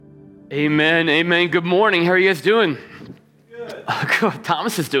Amen, amen. Good morning. How are you guys doing? Good.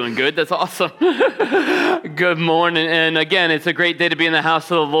 Thomas is doing good. That's awesome. Good morning. And again, it's a great day to be in the house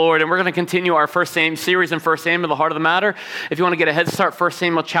of the Lord. And we're going to continue our First Samuel series in First Samuel, the heart of the matter. If you want to get a head start, First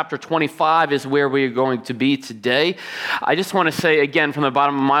Samuel chapter 25 is where we're going to be today. I just want to say again from the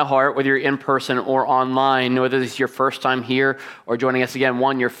bottom of my heart, whether you're in person or online, whether this is your first time here or joining us again,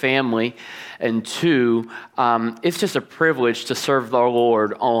 one, your family, and two, it's just a privilege to serve the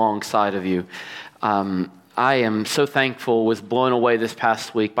Lord alongside of you. I am so thankful, was blown away this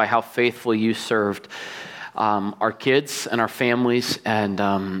past week by how faithfully you served our kids and our families, and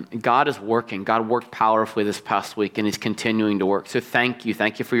God is working. God worked powerfully this past week, and He's continuing to work. So thank you.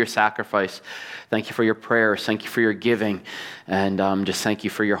 Thank you for your sacrifice. Thank you for your prayers. Thank you for your giving, and just thank you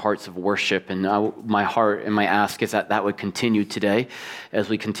for your hearts of worship. And my heart and my ask is that that would continue today as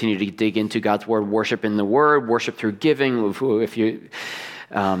we continue to dig into God's Word, worship in the Word, worship through giving,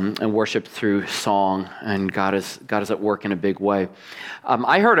 and worship through song, and God is at work in a big way.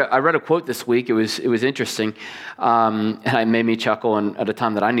 I read a quote this week. It was interesting, and it made me chuckle, and at a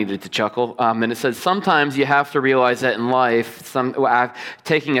time that I needed to chuckle. And it says, "Sometimes you have to realize that in life,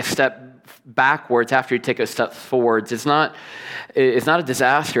 taking a step backwards after you take a step forwards, it's not a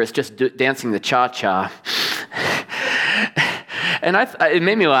disaster. It's just dancing the cha-cha." And it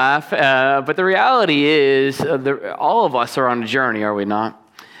made me laugh, but the reality is all of us are on a journey, are we not?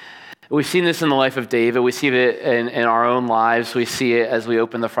 We've seen this in the life of David. We see it in our own lives. We see it as we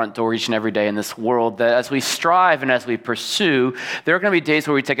open the front door each and every day in this world, that as we strive and as we pursue, there are going to be days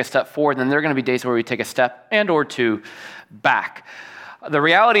where we take a step forward, and then there are going to be days where we take a step and or two back. The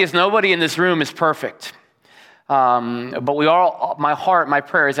reality is nobody in this room is perfect, but we all, my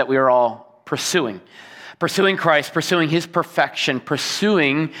prayer is that we are all pursuing Christ, pursuing His perfection,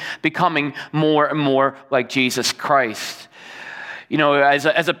 pursuing becoming more and more like Jesus Christ. You know, as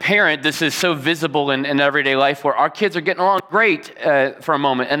a parent, this is so visible in everyday life where our kids are getting along great for a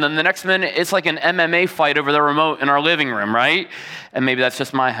moment, and then the next minute it's like an MMA fight over the remote in our living room, right? And maybe that's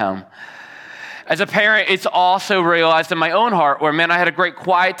just my home. As a parent, it's also realized in my own heart where, man, I had a great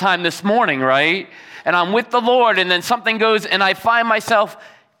quiet time this morning, right? And I'm with the Lord, and then something goes, and I find myself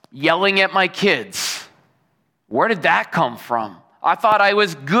yelling at my kids. Where did that come from? I thought I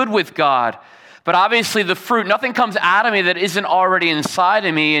was good with God. But obviously the fruit, nothing comes out of me that isn't already inside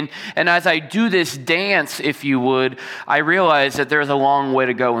of me. And as I do this dance, if you would, I realize that there's a long way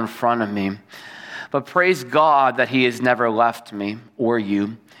to go in front of me. But praise God that He has never left me or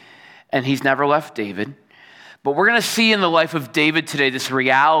you. And He's never left David. But we're going to see in the life of David today this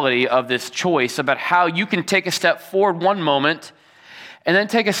reality of this choice about how you can take a step forward one moment and then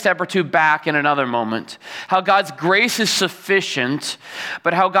take a step or two back in another moment. How God's grace is sufficient,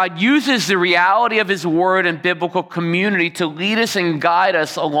 but how God uses the reality of His Word and biblical community to lead us and guide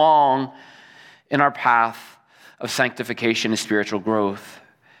us along in our path of sanctification and spiritual growth.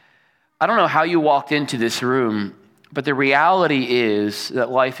 I don't know how you walked into this room, but the reality is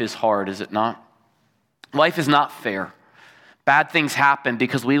that life is hard, is it not? Life is not fair. Bad things happen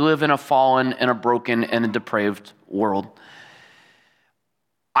because we live in a fallen and a broken and a depraved world.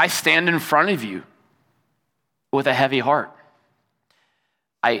 I stand in front of you with a heavy heart.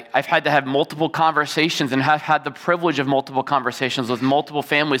 I've had to have multiple conversations and have had the privilege of multiple conversations with multiple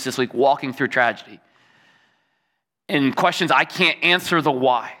families this week walking through tragedy. And questions I can't answer the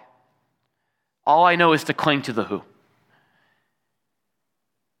why. All I know is to cling to the who.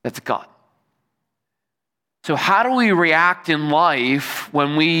 That's God. So how do we react in life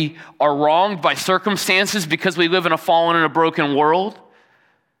when we are wronged by circumstances because we live in a fallen and a broken world?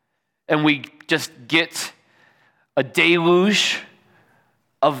 And we just get a deluge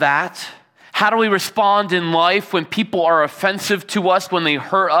of that? How do we respond in life when people are offensive to us, when they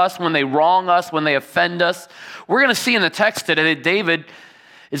hurt us, when they wrong us, when they offend us? We're going to see in the text today that David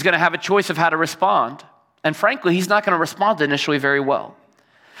is going to have a choice of how to respond. And frankly, he's not going to respond initially very well.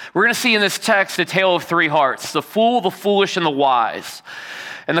 We're going to see in this text a tale of three hearts: the fool, the foolish, and the wise.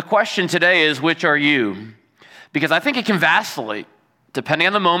 And the question today is, which are you? Because I think it can vacillate. Depending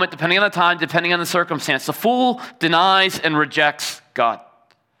on the moment, depending on the time, depending on the circumstance. The fool denies and rejects God.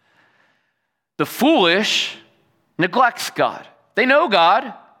 The foolish neglects God. They know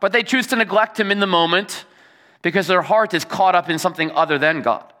God, but they choose to neglect Him in the moment because their heart is caught up in something other than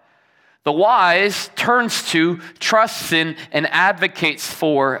God. The wise turns to, trusts in, and advocates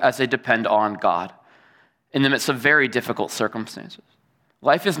for as they depend on God in the midst of very difficult circumstances.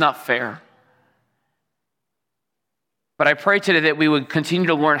 Life is not fair. But I pray today that we would continue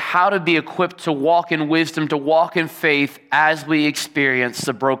to learn how to be equipped to walk in wisdom, to walk in faith as we experience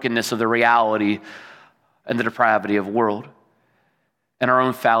the brokenness of the reality and the depravity of the world. and our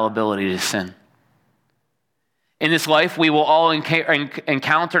own fallibility to sin. In this life, we will all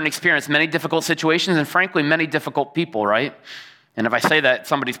encounter and experience many difficult situations and, frankly, many difficult people, right? And if I say that,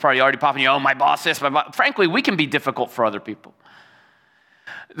 somebody's probably already popping, oh, my boss this, my boss. Frankly, we can be difficult for other people.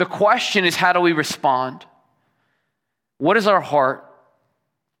 The question is, how do we respond? What is our heart?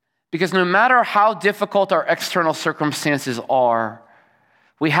 Because no matter how difficult our external circumstances are,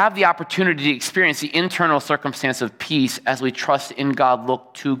 we have the opportunity to experience the internal circumstance of peace as we trust in God,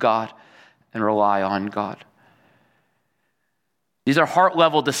 look to God, and rely on God. These are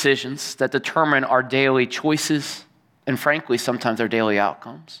heart-level decisions that determine our daily choices and, frankly, sometimes our daily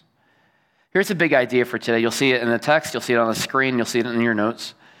outcomes. Here's a big idea for today. You'll see it in the text. You'll see it on the screen. You'll see it in your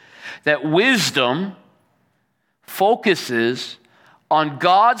notes. That wisdom focuses on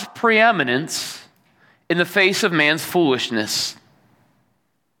God's preeminence in the face of man's foolishness.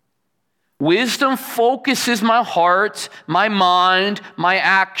 Wisdom focuses my heart, my mind, my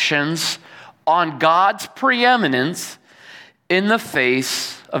actions on God's preeminence in the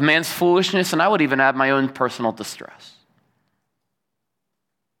face of man's foolishness, and I would even add my own personal distress.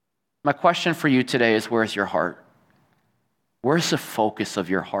 My question for you today is, where's your heart? Where's the focus of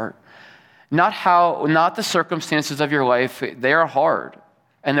your heart? Not the circumstances of your life. They are hard,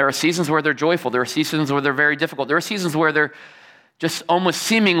 and there are seasons where they're joyful. There are seasons where they're very difficult. There are seasons where they're just almost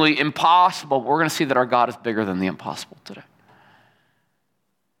seemingly impossible. But we're going to see that our God is bigger than the impossible today.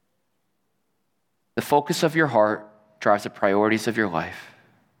 The focus of your heart drives the priorities of your life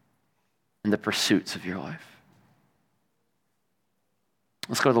and the pursuits of your life.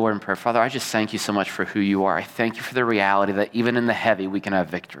 Let's go to the Lord in prayer. Father, I just thank you so much for who you are. I thank you for the reality that even in the heavy, we can have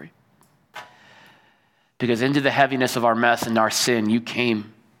victory. Because into the heaviness of our mess and our sin, you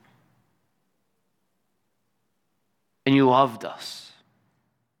came. And you loved us.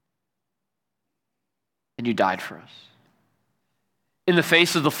 And you died for us. In the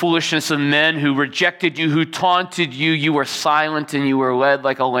face of the foolishness of men who rejected you, who taunted you, you were silent and you were led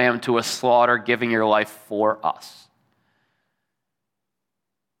like a lamb to a slaughter, giving your life for us.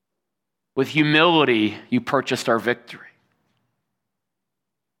 With humility, you purchased our victory.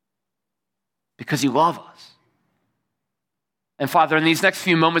 Because you love us. And Father, in these next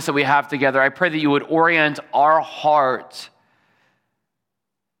few moments that we have together, I pray that you would orient our hearts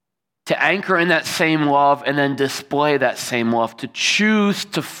to anchor in that same love and then display that same love, to choose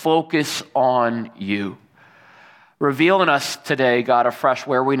to focus on you. Reveal in us today, God, afresh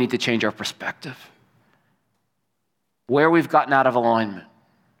where we need to change our perspective, where we've gotten out of alignment,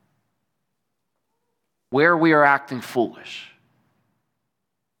 where we are acting foolish,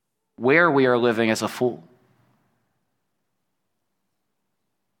 where we are living as a fool.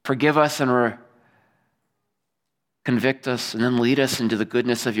 Forgive us and convict us, and then lead us into the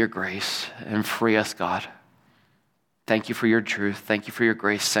goodness of your grace and free us, God. Thank you for your truth. Thank you for your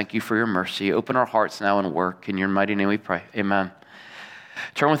grace. Thank you for your mercy. Open our hearts now and work. In your mighty name we pray. Amen.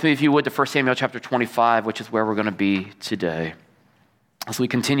 Turn with me, if you would, to 1 Samuel chapter 25, which is where we're going to be today, as we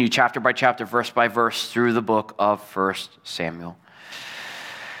continue chapter by chapter, verse by verse, through the book of 1 Samuel.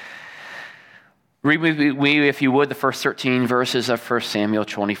 Read with me, if you would, the first 13 verses of 1 Samuel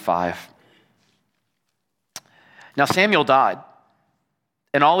 25. Now Samuel died,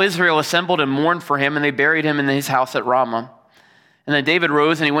 and all Israel assembled and mourned for him, and they buried him in his house at Ramah. And then David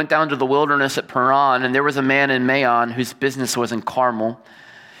rose, and he went down to the wilderness at Paran, and there was a man in Maon whose business was in Carmel.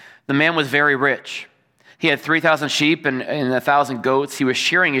 The man was very rich. He had 3,000 sheep and 1,000 goats. He was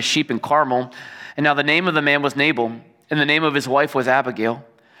shearing his sheep in Carmel. And now the name of the man was Nabal, and the name of his wife was Abigail.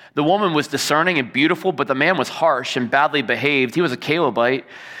 The woman was discerning and beautiful, but the man was harsh and badly behaved. He was a Calebite.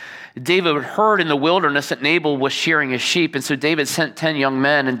 David heard in the wilderness that Nabal was shearing his sheep, and so David sent 10 young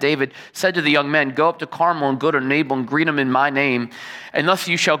men, and David said to the young men, "Go up to Carmel and go to Nabal and greet him in my name, and thus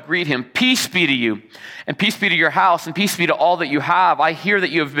you shall greet him. Peace be to you, and peace be to your house, and peace be to all that you have. I hear that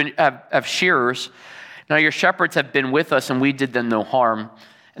you have shearers. Now your shepherds have been with us, and we did them no harm."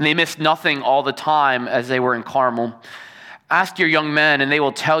 And they missed nothing all the time as they were in Carmel. "Ask your young men, and they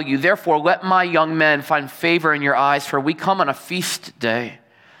will tell you. Therefore, let my young men find favor in your eyes, for we come on a feast day.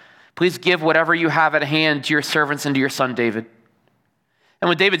 Please give whatever you have at hand to your servants and to your son David." And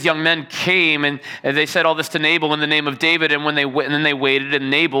when David's young men came, and they said all this to Nabal in the name of David, and then they waited, and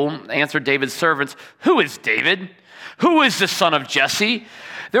Nabal answered David's servants, "Who is David? Who is the son of Jesse?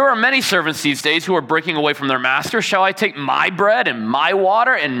 There are many servants these days who are breaking away from their master. Shall I take my bread and my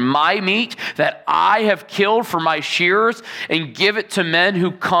water and my meat that I have killed for my shearers and give it to men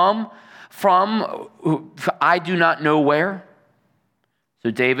who come from I do not know where?"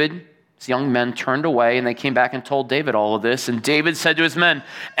 So David's young men turned away, and they came back and told David all of this. And David said to his men,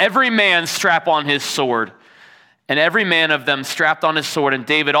 "Every man strap on his sword." And every man of them strapped on his sword, and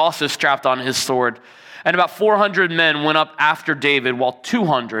David also strapped on his sword. And about 400 men went up after David, while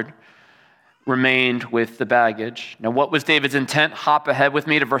 200 remained with the baggage. Now, what was David's intent? Hop ahead with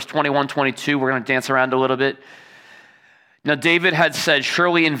me to verse 21, 22. We're going to dance around a little bit. Now, David had said,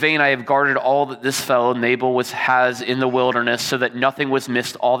 surely in vain I have guarded all that this fellow Nabal has in the wilderness, so that nothing was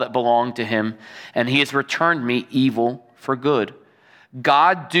missed, all that belonged to him. And he has returned me evil for good.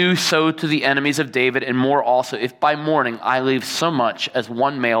 God do so to the enemies of David, and more also, if by morning I leave so much as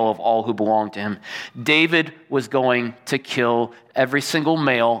one male of all who belong to him. David was going to kill every single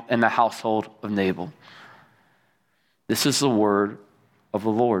male in the household of Nabal. This is the word of the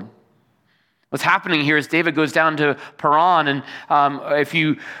Lord. What's happening here is David goes down to Paran, and if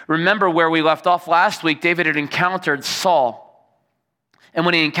you remember where we left off last week, David had encountered Saul. And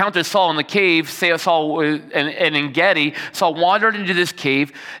when he encountered Saul in the cave, Saul and En Gedi, Saul wandered into this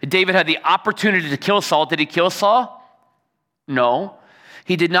cave. David had the opportunity to kill Saul. Did he kill Saul? No.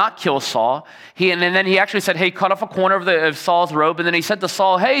 He did not kill Saul. And then he actually said, hey, cut off a corner of Saul's robe. And then he said to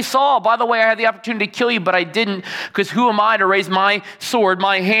Saul, hey, Saul, by the way, I had the opportunity to kill you, but I didn't, because who am I to raise my sword,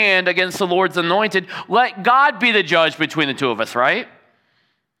 my hand against the Lord's anointed? Let God be the judge between the two of us, right?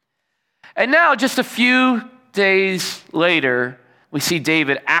 And now, just a few days later, we see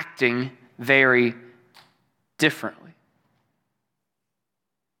David acting very differently.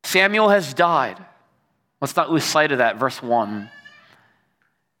 Samuel has died. Let's not lose sight of that, verse 1.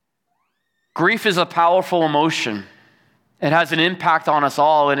 Grief is a powerful emotion. It has an impact on us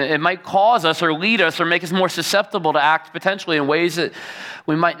all, and it might cause us or lead us or make us more susceptible to act potentially in ways that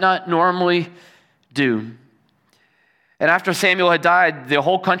we might not normally do. And after Samuel had died, the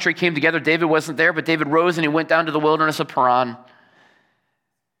whole country came together. David wasn't there, but David rose and he went down to the wilderness of Paran.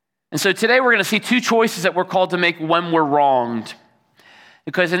 And so today we're going to see two choices that we're called to make when we're wronged.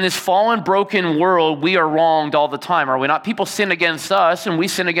 Because in this fallen, broken world, we are wronged all the time, are we not? People sin against us and we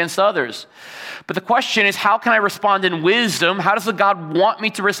sin against others. But the question is, how can I respond in wisdom? How does God want me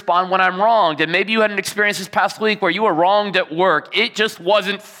to respond when I'm wronged? And maybe you had an experience this past week where you were wronged at work. It just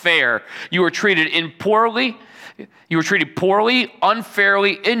wasn't fair. You were treated poorly,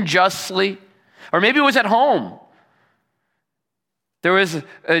 unfairly, unjustly. Or maybe it was at home. There was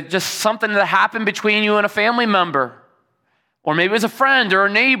just something that happened between you and a family member. Or maybe it was a friend or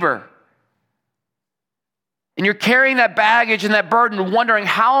a neighbor. And you're carrying that baggage and that burden, wondering,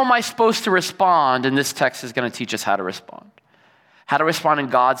 how am I supposed to respond? And this text is going to teach us how to respond. How to respond in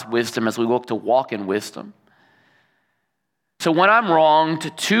God's wisdom as we look to walk in wisdom. So when I'm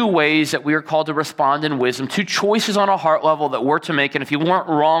wronged, two ways that we are called to respond in wisdom, two choices on a heart level that we're to make. And if you weren't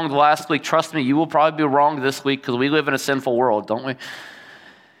wronged last week, trust me, you will probably be wronged this week, because we live in a sinful world, don't we?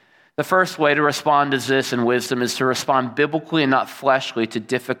 The first way to respond is this in wisdom, is to respond biblically and not fleshly to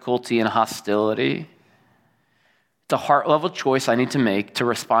difficulty and hostility. It's a heart level choice I need to make to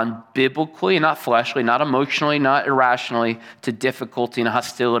respond biblically and not fleshly, not emotionally, not irrationally to difficulty and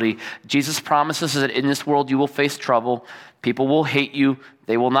hostility. Jesus promises that in this world you will face trouble. People will hate you.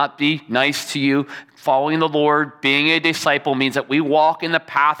 They will not be nice to you. Following the Lord, being a disciple, means that we walk in the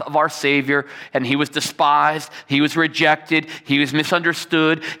path of our Savior, and he was despised, he was rejected, he was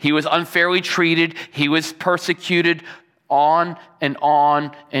misunderstood, he was unfairly treated, he was persecuted, on and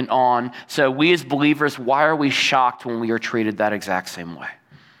on and on. So we as believers, why are we shocked when we are treated that exact same way?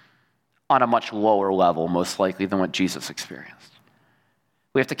 On a much lower level, most likely, than what Jesus experienced.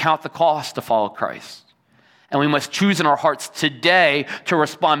 We have to count the cost to follow Christ. And we must choose in our hearts today to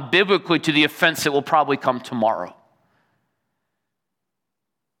respond biblically to the offense that will probably come tomorrow.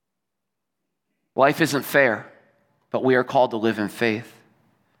 Life isn't fair, but we are called to live in faith.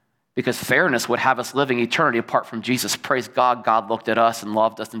 Because fairness would have us living eternity apart from Jesus. Praise God, God looked at us and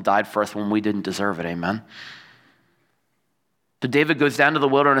loved us and died for us when we didn't deserve it. Amen. So David goes down to the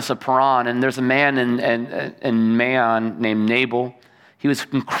wilderness of Paran, and there's a man in Maon named Nabal. He was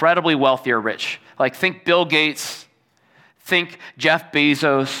incredibly wealthy or rich. Like, think Bill Gates, think Jeff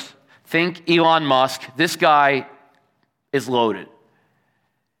Bezos, think Elon Musk. This guy is loaded.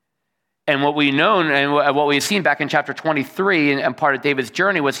 And what we know and what we've seen back in chapter 23 and part of David's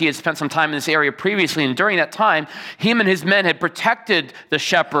journey was he had spent some time in this area previously. And during that time, him and his men had protected the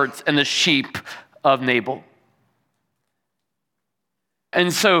shepherds and the sheep of Nabal.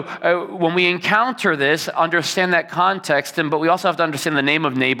 And so when we encounter this, understand that context, but we also have to understand the name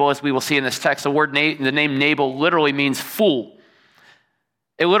of Nabal, as we will see in this text. The name Nabal literally means fool.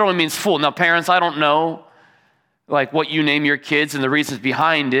 It literally means fool. Now, parents, I don't know like what you name your kids and the reasons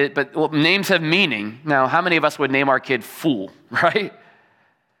behind it, but names have meaning. Now, how many of us would name our kid Fool, right?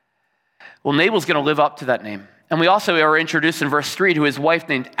 Well, Nabal's going to live up to that name. And we also are introduced in verse 3 to his wife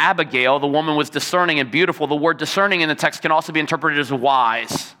named Abigail. The woman was discerning and beautiful. The word discerning in the text can also be interpreted as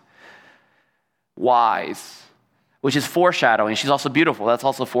wise. Wise, which is foreshadowing. She's also beautiful. That's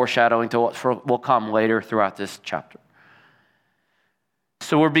also foreshadowing to what will come later throughout this chapter.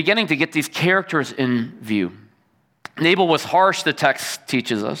 So we're beginning to get these characters in view. Nabal was harsh, the text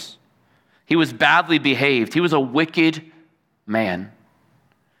teaches us. He was badly behaved. He was a wicked man.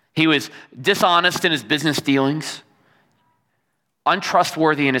 He was dishonest in his business dealings,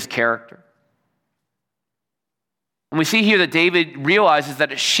 untrustworthy in his character. And we see here that David realizes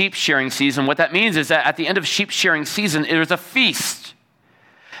that it's sheep shearing season. What that means is that at the end of sheep shearing season, there's a feast.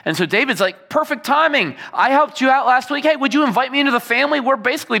 And so David's like, perfect timing. I helped you out last week. Hey, would you invite me into the family? We're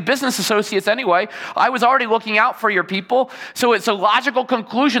basically business associates anyway. I was already looking out for your people. So it's a logical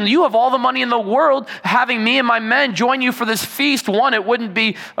conclusion. You have all the money in the world. Having me and my men join you for this feast. One, it wouldn't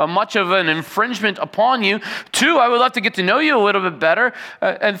be much of an infringement upon you. Two, I would love to get to know you a little bit better.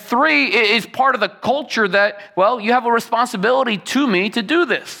 And three, it is part of the culture that, well, you have a responsibility to me to do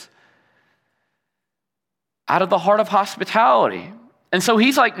this. Out of the heart of hospitality. And so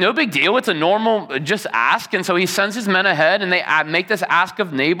he's like, no big deal. It's a normal, just ask. And so he sends his men ahead and they make this ask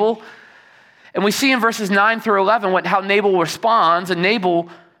of Nabal. And we see in verses 9 through 11 how Nabal responds, and Nabal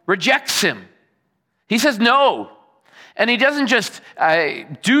rejects him. He says no. And he doesn't just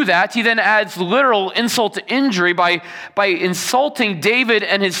do that. He then adds literal insult to injury by insulting David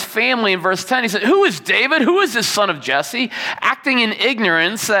and his family in verse 10. He said, who is David? Who is this son of Jesse? Acting in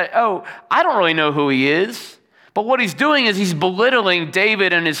ignorance that, I don't really know who he is. But what he's doing is he's belittling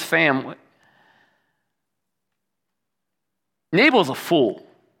David and his family. Nabal's a fool.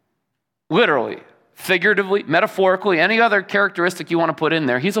 Literally, figuratively, metaphorically, any other characteristic you want to put in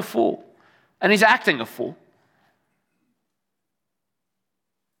there, he's a fool. And he's acting a fool.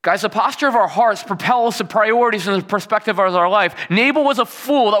 Guys, the posture of our hearts propel us to priorities in the perspective of our life. Nabal was a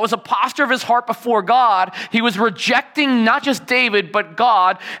fool. That was a posture of his heart before God. He was rejecting not just David, but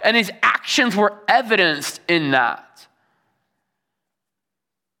God, and his actions were evidenced in that.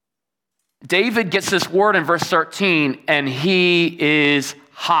 David gets this word in verse 13, and he is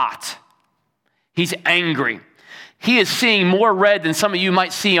hot. He's angry. He is seeing more red than some of you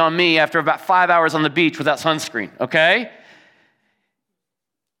might see on me after about 5 hours on the beach without sunscreen, okay?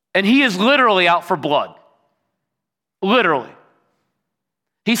 And he is literally out for blood. Literally.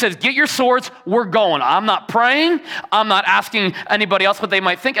 He says, get your swords, we're going. I'm not praying. I'm not asking anybody else what they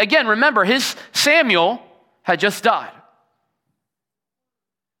might think. Again, remember, his Samuel had just died.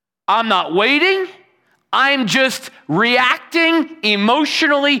 I'm not waiting. I'm just reacting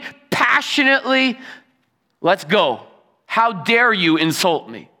emotionally, passionately. Let's go. How dare you insult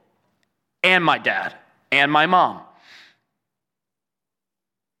me and my dad and my mom?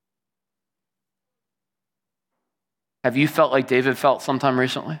 Have you felt like David felt sometime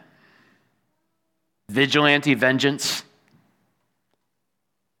recently? Vigilante vengeance.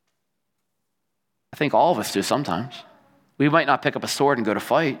 I think all of us do sometimes. We might not pick up a sword and go to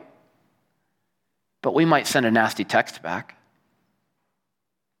fight, but we might send a nasty text back.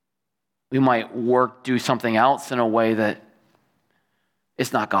 We might do something else in a way that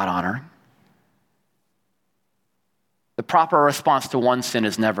is not God-honoring. The proper response to one sin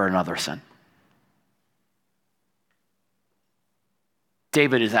is never another sin.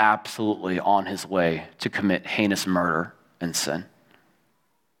 David is absolutely on his way to commit heinous murder and sin.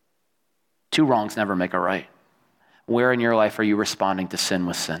 Two wrongs never make a right. Where in your life are you responding to sin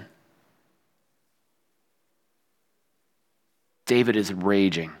with sin? David is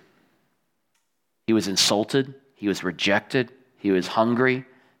raging. He was insulted. He was rejected. He was hungry.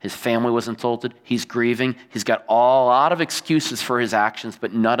 His family was insulted. He's grieving. He's got a lot of excuses for his actions,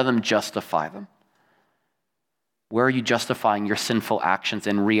 but none of them justify them. Where are you justifying your sinful actions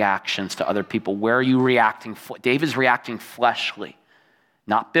and reactions to other people? Where are you reacting? David's reacting fleshly,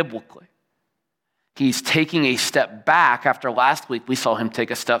 not biblically. He's taking a step back. After last week, we saw him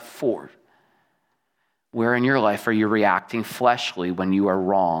take a step forward. Where in your life are you reacting fleshly when you are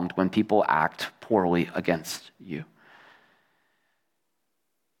wronged, when people act poorly against you?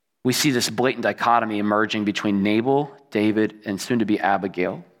 We see this blatant dichotomy emerging between Nabal, David, and soon to be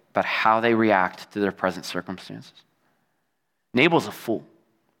Abigail, about how they react to their present circumstances. Nabal's a fool.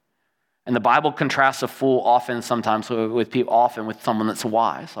 And the Bible contrasts a fool sometimes with someone that's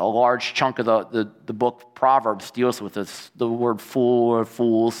wise. A large chunk of the book Proverbs deals with this. The word fool or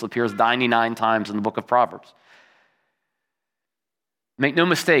fools appears 99 times in the book of Proverbs. Make no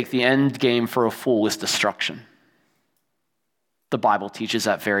mistake, the end game for a fool is destruction. The Bible teaches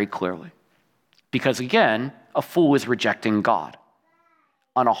that very clearly. Because again, a fool is rejecting God.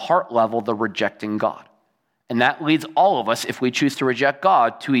 On a heart level, they're rejecting God. And that leads all of us, if we choose to reject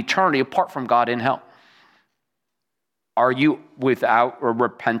God, to eternity apart from God in hell. Are you without a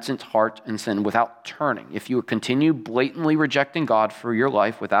repentant heart and sin, without turning? If you continue blatantly rejecting God for your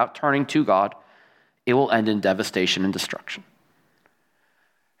life without turning to God, it will end in devastation and destruction.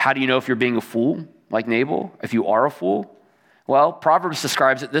 How do you know if you're being a fool, like Nabal? If you are a fool? Well, Proverbs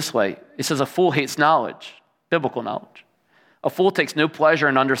describes it this way. It says a fool hates knowledge, biblical knowledge. A fool takes no pleasure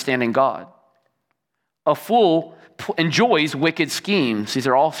in understanding God. A fool enjoys wicked schemes. These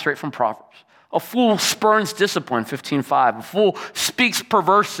are all straight from Proverbs. A fool spurns discipline, 15:5. A fool speaks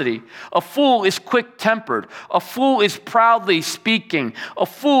perversity. A fool is quick-tempered. A fool is proudly speaking. A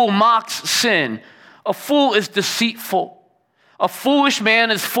fool mocks sin. A fool is deceitful. A foolish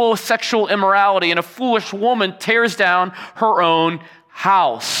man is full of sexual immorality, and a foolish woman tears down her own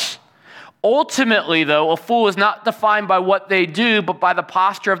house. Ultimately, though, a fool is not defined by what they do, but by the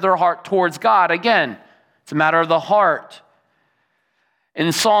posture of their heart towards God. Again, it's a matter of the heart.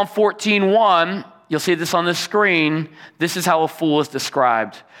 In Psalm 14:1, you'll see this on the screen, this is how a fool is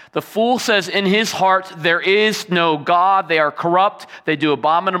described. The fool says in his heart, there is no God. They are corrupt. They do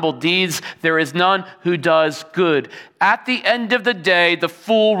abominable deeds. There is none who does good. At the end of the day, the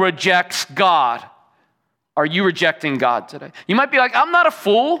fool rejects God. Are you rejecting God today? You might be like, I'm not a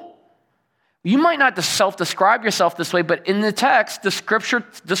fool. You might not self-describe yourself this way, but in the text, the scripture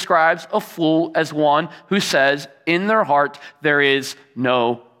describes a fool as one who says in their heart, there is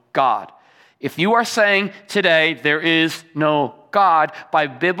no God. If you are saying today, there is no God, by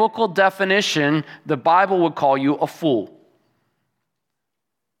biblical definition, the Bible would call you a fool.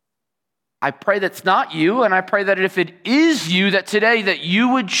 I pray that's not you, and I pray that if it is you, that today, that you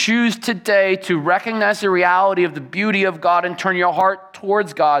would choose today to recognize the reality of the beauty of God and turn your heart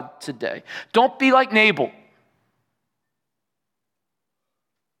towards God today. Don't be like Nabal.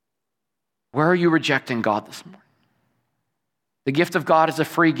 Where are you rejecting God this morning? The gift of God is a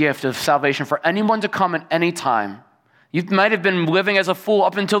free gift of salvation for anyone to come at any time. You might have been living as a fool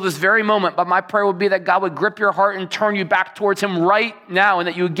up until this very moment, but my prayer would be that God would grip your heart and turn you back towards him right now, and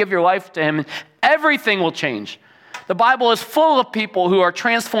that you would give your life to him, and everything will change. The Bible is full of people who are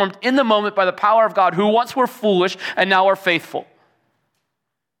transformed in the moment by the power of God, who once were foolish and now are faithful.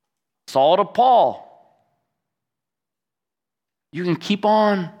 Saul to Paul. You can keep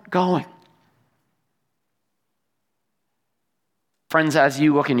on going. Friends, as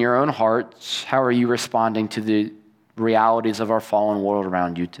you look in your own hearts, how are you responding to the realities of our fallen world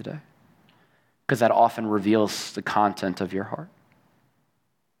around you today? Because that often reveals the content of your heart.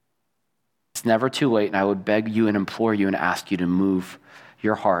 It's never too late, and I would beg you and implore you and ask you to move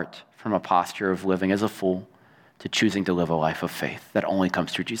your heart from a posture of living as a fool to choosing to live a life of faith that only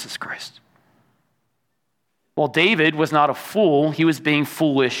comes through Jesus Christ. Well, David was not a fool. He was being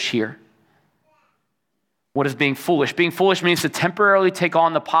foolish here. What is being foolish? Being foolish means to temporarily take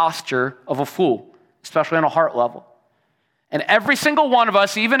on the posture of a fool, especially on a heart level. And every single one of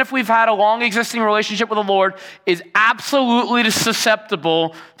us, even if we've had a long existing relationship with the Lord, is absolutely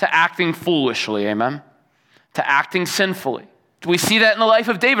susceptible to acting foolishly, amen? To acting sinfully. We see that in the life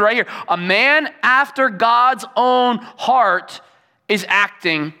of David right here. A man after God's own heart is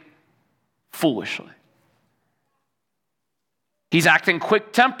acting foolishly. He's acting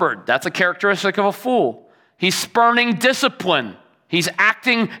quick-tempered. That's a characteristic of a fool. He's spurning discipline. He's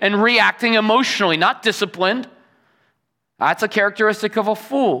acting and reacting emotionally, not disciplined. That's a characteristic of a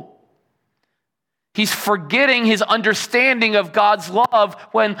fool. He's forgetting his understanding of God's love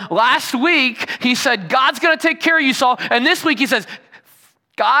when last week he said, God's going to take care of you, Saul. And this week he says,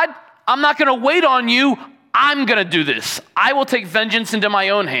 God, I'm not going to wait on you. I'm going to do this. I will take vengeance into my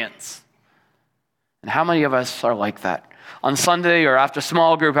own hands. And how many of us are like that? On Sunday or after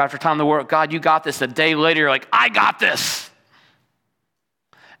small group, after time to work, God, you got this. A day later, you're like, I got this.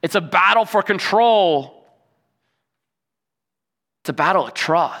 It's a battle for control. It's a battle of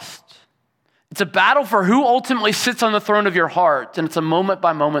trust. It's a battle for who ultimately sits on the throne of your heart, and it's a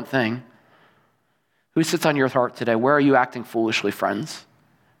moment-by-moment thing. Who sits on your heart today? Where are you acting foolishly, friends?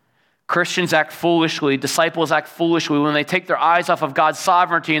 Christians act foolishly. Disciples act foolishly when they take their eyes off of God's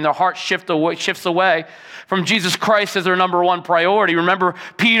sovereignty and their heart shifts away from Jesus Christ as their number one priority. Remember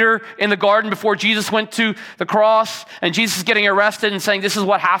Peter in the garden before Jesus went to the cross, and Jesus is getting arrested and saying, this is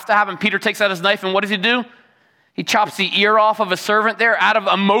what has to happen. Peter takes out his knife, and what does he do? He chops the ear off of a servant there out of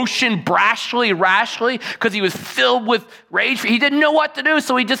emotion, rashly, because he was filled with rage. He didn't know what to do,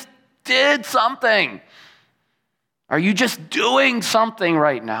 so he just did something. Are you just doing something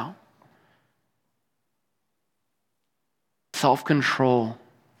right now? Self-control.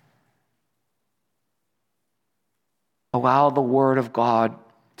 Allow the word of God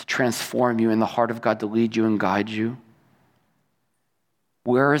to transform you, in the heart of God to lead you and guide you?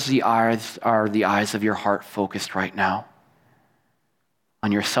 Where are the eyes of your heart focused right now?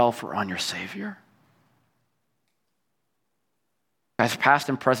 On yourself or on your Savior? Guys, past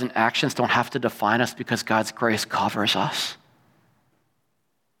and present actions don't have to define us because God's grace covers us.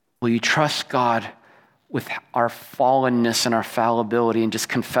 Will you trust God with our fallenness and our fallibility and just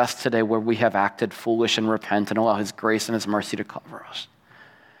confess today where we have acted foolish and repent and allow his grace and his mercy to cover us,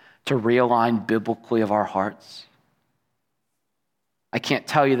 to realign biblically of our hearts? I can't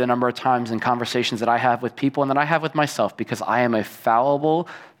tell you the number of times in conversations that I have with people and that I have with myself, because I am a fallible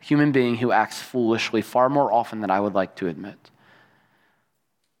human being who acts foolishly far more often than I would like to admit.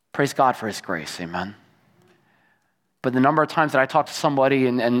 Praise God for his grace, amen. But the number of times that I talk to somebody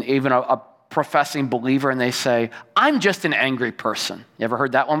and even a professing believer and they say, I'm just an angry person. You ever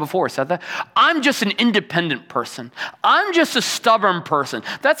heard that one before? Said that? I'm just an independent person. I'm just a stubborn person.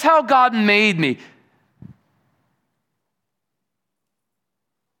 That's how God made me.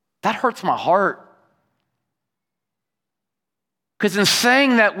 That hurts my heart. Because in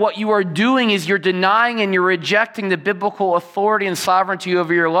saying that, what you are doing is you're denying and you're rejecting the biblical authority and sovereignty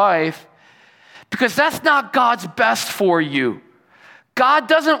over your life, because that's not God's best for you. God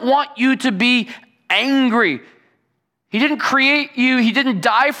doesn't want you to be angry. He didn't create you. He didn't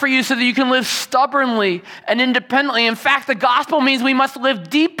die for you so that you can live stubbornly and independently. In fact, the gospel means we must live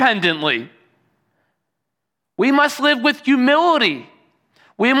dependently. We must live with humility.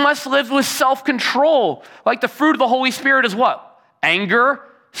 We must live with self-control. Like the fruit of the Holy Spirit is what? Anger,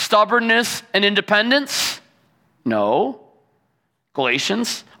 stubbornness, and independence? No.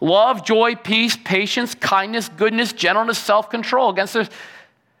 Galatians, love, joy, peace, patience, kindness, goodness, gentleness, self-control.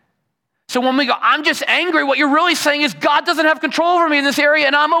 So when we go, I'm just angry, what you're really saying is God doesn't have control over me in this area,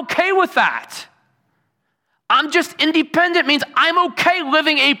 and I'm okay with that. I'm just independent means I'm okay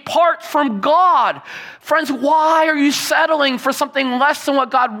living apart from God. Friends, why are you settling for something less than what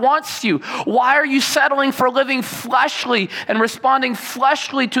God wants you? Why are you settling for living fleshly and responding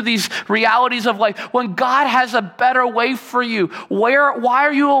fleshly to these realities of life when God has a better way for you? Why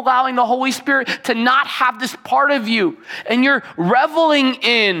are you allowing the Holy Spirit to not have this part of you? And you're reveling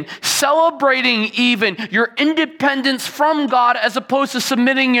in, celebrating even your independence from God, as opposed to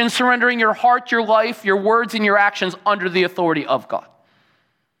submitting and surrendering your heart, your life, your words, and your actions under the authority of God.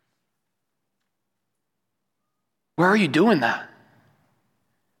 Where are you doing that?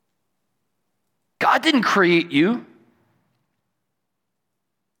 God didn't create you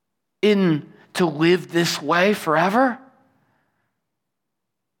to live this way forever.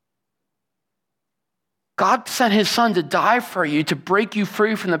 God sent his son to die for you, to break you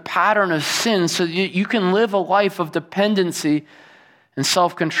free from the pattern of sin so that you can live a life of dependency and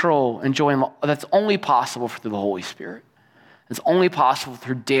self-control and joy. That's only possible through the Holy Spirit. It's only possible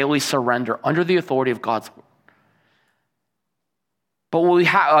through daily surrender under the authority of God's word. But what we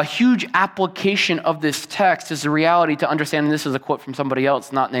have a huge application of this text is the reality to understand, and this is a quote from somebody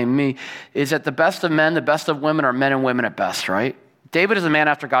else, not named me, is that the best of men, the best of women are men and women at best, right? David is a man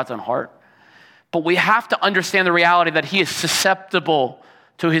after God's own heart. But we have to understand the reality that he is susceptible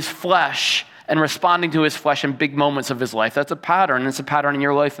to his flesh and responding to his flesh in big moments of his life. That's a pattern, and it's a pattern in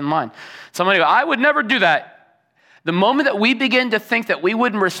your life and mine. Somebody go, I would never do that. The moment that we begin to think that we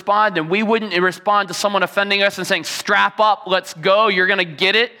wouldn't respond, and we wouldn't respond to someone offending us and saying, strap up, let's go, you're going to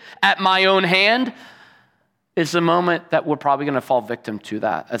get it at my own hand, is the moment that we're probably going to fall victim to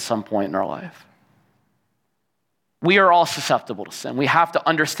that at some point in our life. We are all susceptible to sin. We have to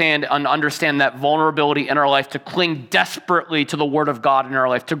understand that vulnerability in our life, to cling desperately to the word of God in our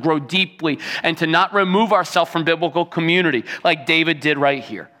life, to grow deeply, and to not remove ourselves from biblical community like David did right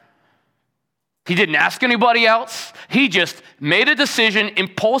here. He didn't ask anybody else. He just made a decision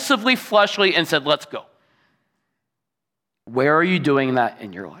impulsively, fleshly, and said, let's go. Where are you doing that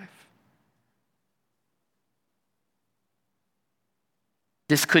in your life?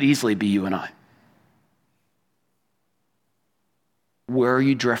 This could easily be you and I. Where are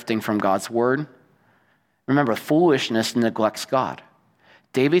you drifting from God's word? Remember, foolishness neglects God.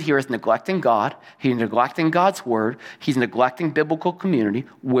 David here is neglecting God. He's neglecting God's word. He's neglecting biblical community.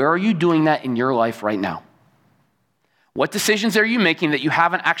 Where are you doing that in your life right now? What decisions are you making that you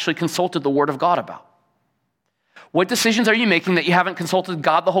haven't actually consulted the word of God about? What decisions are you making that you haven't consulted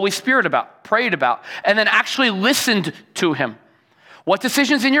God, the Holy Spirit about, prayed about, and then actually listened to him? What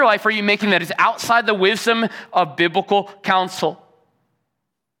decisions in your life are you making that is outside the wisdom of biblical counsel?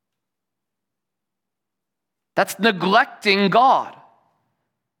 That's neglecting God.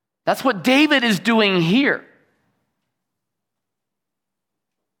 That's what David is doing here.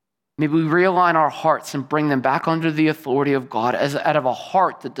 May we realign our hearts and bring them back under the authority of God as out of a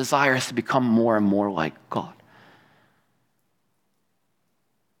heart that desires to become more and more like God.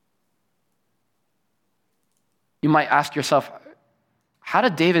 You might ask yourself, how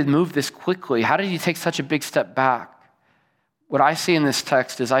did David move this quickly? How did he take such a big step back? What I see in this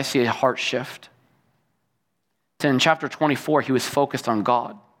text is I see a heart shift. In chapter 24, he was focused on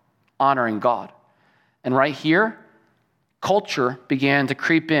God, honoring God. And right here, culture began to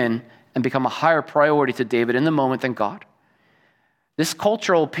creep in and become a higher priority to David in the moment than God. This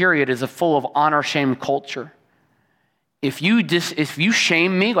cultural period is full of honor-shame culture. If you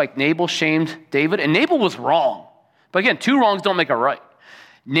shame me like Nabal shamed David, and Nabal was wrong, but again, two wrongs don't make a right.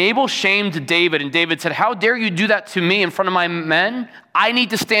 Nabal shamed David, and David said, how dare you do that to me in front of my men? I need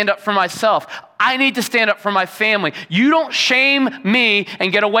to stand up for myself. I need to stand up for my family. You don't shame me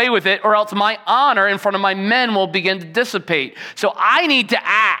and get away with it, or else my honor in front of my men will begin to dissipate. So I need to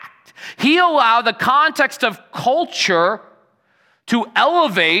act. He allowed the context of culture to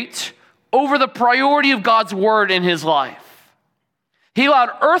elevate over the priority of God's word in his life. He allowed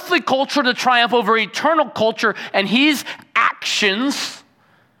earthly culture to triumph over eternal culture, and his actions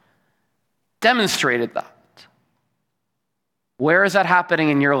demonstrated that. Where is that happening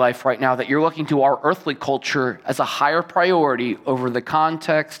in your life right now, that you're looking to our earthly culture as a higher priority over the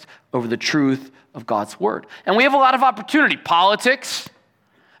context, over the truth of God's word? And we have a lot of opportunity. Politics,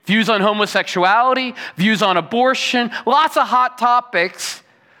 views on homosexuality, views on abortion, lots of hot topics.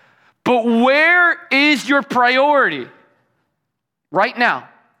 But where is your priority right now?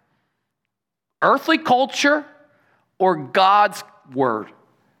 Earthly culture or God's word?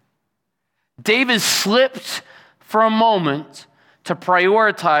 David slipped for a moment to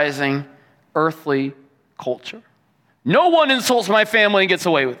prioritizing earthly culture. No one insults my family and gets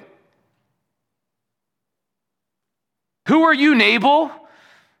away with it. Who are you, Nabal?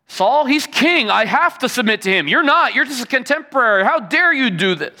 Saul, he's king. I have to submit to him. You're not. You're just a contemporary. How dare you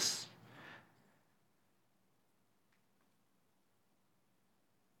do this?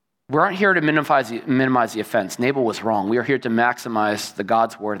 We aren't here to minimize the offense. Nabal was wrong. We are here to maximize the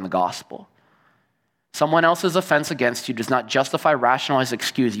God's word and the gospel. Someone else's offense against you does not justify, rationalize,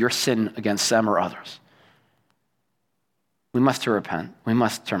 excuse your sin against them or others. We must repent. We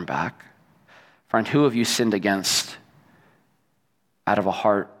must turn back. Friend, who have you sinned against out of a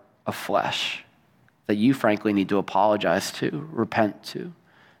heart of flesh that you frankly need to apologize to, repent to,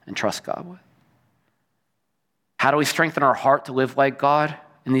 and trust God with? How do we strengthen our heart to live like God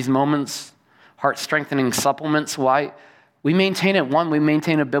in these moments? Heart strengthening supplements. Why? We maintain it. One, we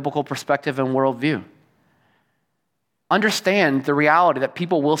maintain a biblical perspective and worldview. Understand the reality that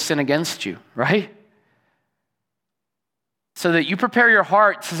people will sin against you, right? So that you prepare your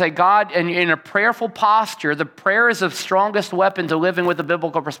heart to say, God, and in a prayerful posture, the prayer is the strongest weapon to living with a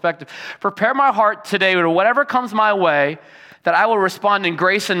biblical perspective. Prepare my heart today to whatever comes my way, that I will respond in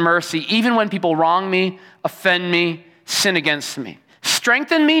grace and mercy, even when people wrong me, offend me, sin against me.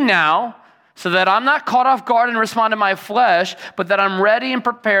 Strengthen me now so that I'm not caught off guard and respond to my flesh, but that I'm ready and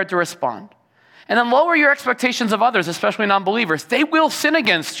prepared to respond. And then lower your expectations of others, especially non-believers. They will sin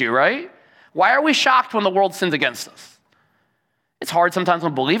against you, right? Why are we shocked when the world sins against us? It's hard sometimes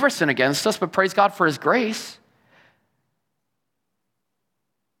when believers sin against us, but praise God for his grace.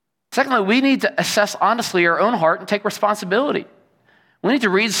 Secondly, we need to assess honestly our own heart and take responsibility. We need to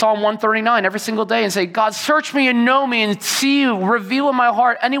read Psalm 139 every single day and say, God, search me and know me and see you, reveal in my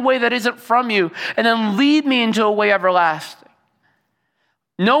heart any way that isn't from you, and then lead me into a way everlasting.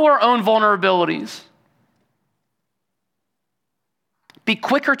 Know our own vulnerabilities. Be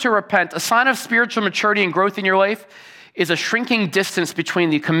quicker to repent. A sign of spiritual maturity and growth in your life is a shrinking distance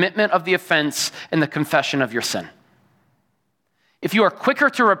between the commitment of the offense and the confession of your sin. If you are quicker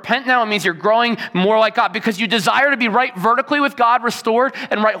to repent now, it means you're growing more like God because you desire to be right vertically with God, restored,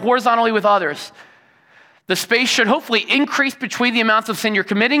 and right horizontally with others. The space should hopefully increase between the amounts of sin you're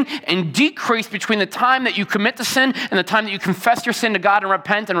committing and decrease between the time that you commit the sin and the time that you confess your sin to God and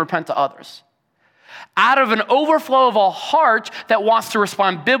repent to others. Out of an overflow of a heart that wants to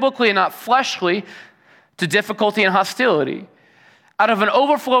respond biblically and not fleshly to difficulty and hostility. Out of an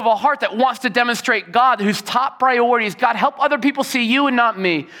overflow of a heart that wants to demonstrate God, whose top priority is, God, help other people see you and not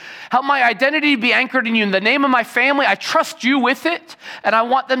me. Help my identity be anchored in you. In the name of my family, I trust you with it, and I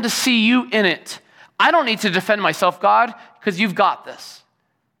want them to see you in it. I don't need to defend myself, God, because you've got this.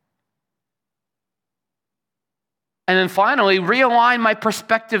 And then finally, realign my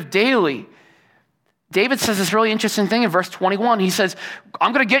perspective daily. David says this really interesting thing in verse 21. He says,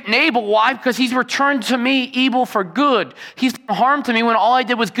 I'm going to get Nabal. Why? Because he's returned to me evil for good. He's done harm to me when all I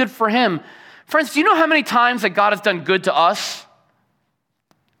did was good for him. Friends, do you know how many times that God has done good to us?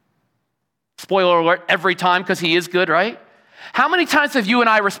 spoiler alert, every time because he is good, right? How many times have you and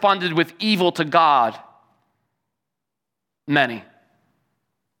I responded with evil to God? Many.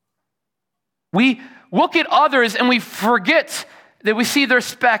 We look at others and we forget that we see their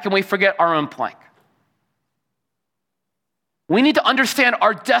speck and we forget our own plank. We need to understand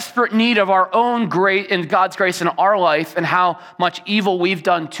our desperate need of our own grace and God's grace in our life and how much evil we've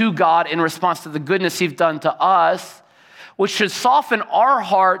done to God in response to the goodness he's done to us, which should soften our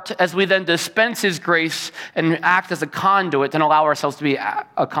heart as we then dispense his grace and act as a conduit and allow ourselves to be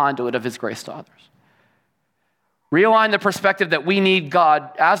a conduit of his grace to others. Realign the perspective that we need God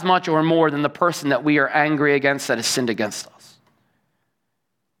as much or more than the person that we are angry against that has sinned against us.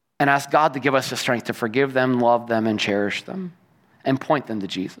 And ask God to give us the strength to forgive them, love them, and cherish them, and point them to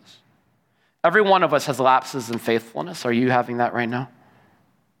Jesus. Every one of us has lapses in faithfulness. Are you having that right now?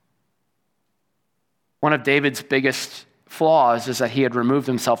 One of David's biggest flaws is that he had removed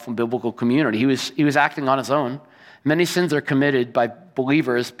himself from biblical community. He was acting on his own. Many sins are committed by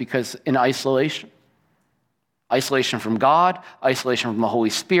believers because in isolation. Isolation from God, isolation from the Holy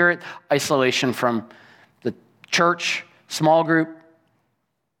Spirit, isolation from the church, small group,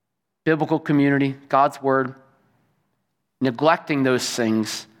 biblical community, God's word. Neglecting those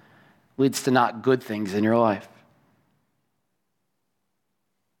things leads to not good things in your life.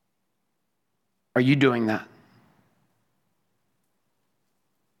 Are you doing that?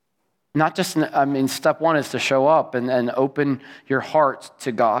 Not just, step one is to show up and open your heart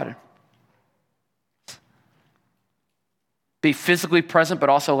to God. Be physically present, but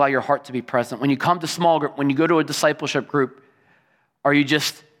also allow your heart to be present. When you come to small group, when you go to a discipleship group, are you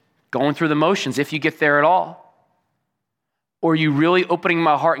just going through the motions if you get there at all? Or are you really opening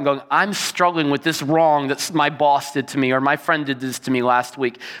my heart and going, I'm struggling with this wrong that my boss did to me or my friend did this to me last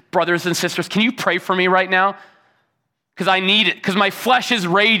week. Brothers and sisters, can you pray for me right now? Because I need it, because my flesh is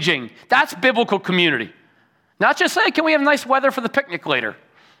raging. That's biblical community. Not just say, can we have nice weather for the picnic later?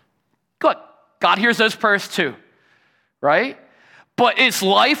 Good. God hears those prayers too, right? But it's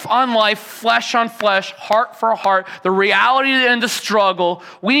life on life, flesh on flesh, heart for heart, the reality and the struggle.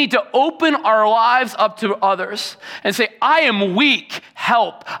 We need to open our lives up to others and say, I am weak,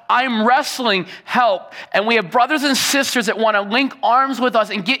 help. I'm wrestling, help. And we have brothers and sisters that want to link arms with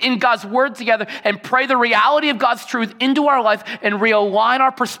us and get in God's word together and pray the reality of God's truth into our life and realign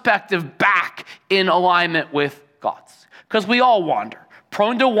our perspective back in alignment with God's. Because we all wander,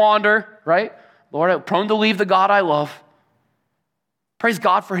 prone to wander, right? Lord, prone to leave the God I love. Praise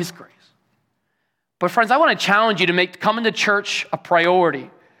God for his grace. But friends, I want to challenge you to make coming to church a priority.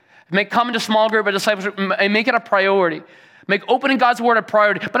 Make coming to small group or discipleship, make it a priority. Make opening God's word a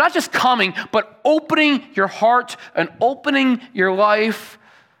priority. But not just coming, but opening your heart and opening your life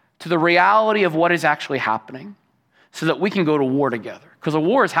to the reality of what is actually happening so that we can go to war together. Because a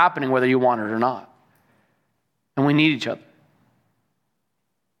war is happening whether you want it or not. And we need each other.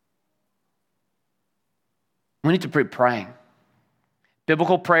 We need to be praying.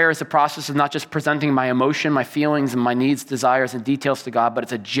 Biblical prayer is the process of not just presenting my emotion, my feelings, and my needs, desires, and details to God, but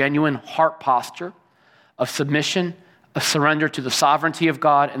it's a genuine heart posture of submission, of surrender to the sovereignty of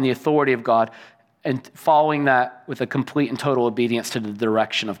God and the authority of God, and following that with a complete and total obedience to the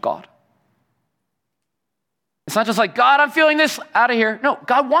direction of God. It's not just like, God, I'm feeling this, out of here. No,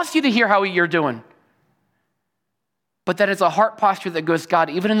 God wants you to hear how you're doing. But that it's a heart posture that goes, God,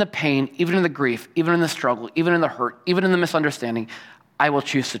 even in the pain, even in the grief, even in the struggle, even in the hurt, even in the misunderstanding, I will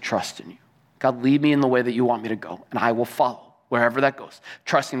choose to trust in you. God, lead me in the way that you want me to go, and I will follow wherever that goes,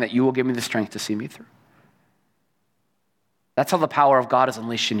 trusting that you will give me the strength to see me through. That's how the power of God is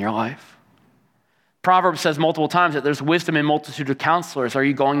unleashed in your life. Proverbs says multiple times that there's wisdom in multitude of counselors. Are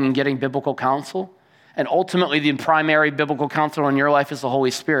you going and getting biblical counsel? And ultimately, the primary biblical counselor in your life is the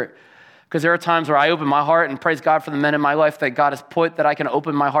Holy Spirit. Because there are times where I open my heart and praise God for the men in my life that God has put that I can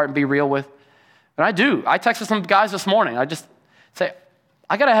open my heart and be real with. And I do. I texted some guys this morning. I just say,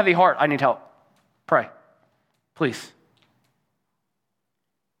 I got a heavy heart. I need help. Pray. Please.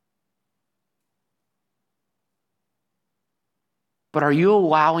 But are you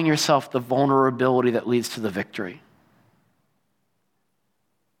allowing yourself the vulnerability that leads to the victory?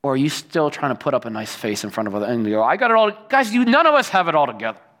 Or are you still trying to put up a nice face in front of others and go, I got it all. Guys, none of us have it all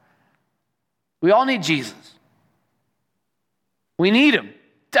together. We all need Jesus. We need him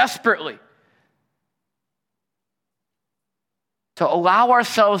desperately. To allow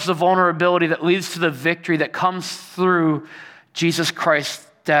ourselves the vulnerability that leads to the victory that comes through Jesus Christ's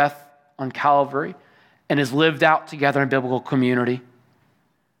death on Calvary and is lived out together in biblical community.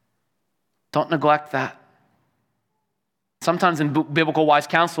 Don't neglect that. Sometimes in biblical wise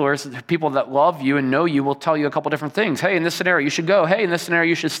counselors, people that love you and know you will tell you a couple different things. Hey, in this scenario, you should go. Hey, in this scenario,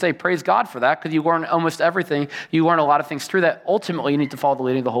 you should stay. Praise God for that, because you learn almost everything. You learn a lot of things through that. Ultimately, you need to follow the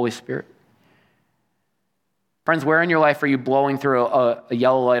leading of the Holy Spirit. Friends, where in your life are you blowing through a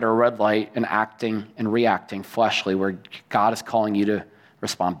yellow light or a red light and acting and reacting fleshly, where God is calling you to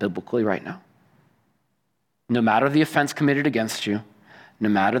respond biblically right now? No matter the offense committed against you, no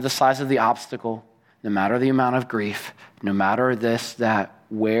matter the size of the obstacle, no matter the amount of grief, no matter this, that,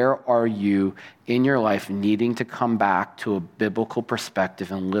 where are you in your life needing to come back to a biblical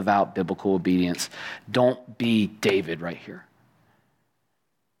perspective and live out biblical obedience? Don't be David right here.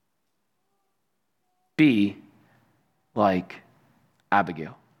 Be like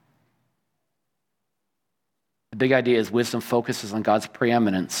Abigail. The big idea is wisdom focuses on God's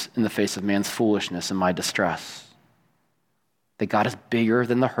preeminence in the face of man's foolishness and my distress. That God is bigger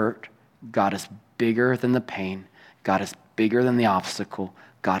than the hurt. God is bigger than the pain. God is bigger than the obstacle.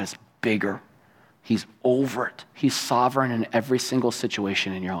 God is bigger. He's over it. He's sovereign in every single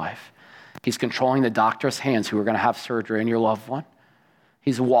situation in your life. He's controlling the doctor's hands who are going to have surgery on your loved one.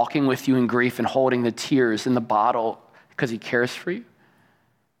 He's walking with you in grief and holding the tears in the bottle because he cares for you.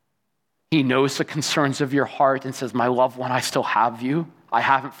 He knows the concerns of your heart and says, my loved one, I still have you. I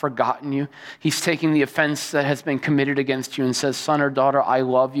haven't forgotten you. He's taking the offense that has been committed against you and says, son or daughter, I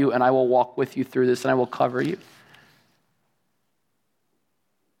love you and I will walk with you through this and I will cover you.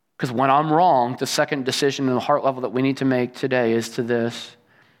 Because when I'm wrong, the second decision in the heart level that we need to make today is to this: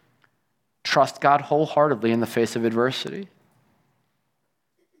 trust God wholeheartedly in the face of adversity.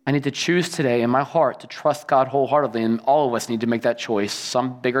 I need to choose today in my heart to trust God wholeheartedly, and all of us need to make that choice.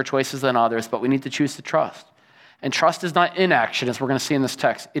 Some bigger choices than others, but we need to choose to trust. And trust is not inaction, as we're going to see in this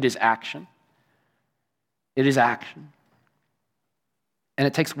text. It is action. It is action. And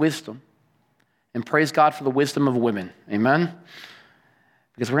it takes wisdom. And praise God for the wisdom of women. Amen?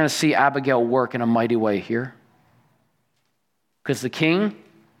 Because we're going to see Abigail work in a mighty way here. Because the king,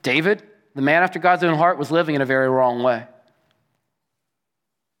 David, the man after God's own heart, was living in a very wrong way.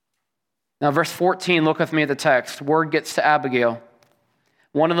 Now, verse 14, look with me at the text. Word gets to Abigail.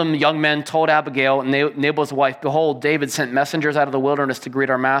 One of them young men told Abigail and Nabal's wife, behold, David sent messengers out of the wilderness to greet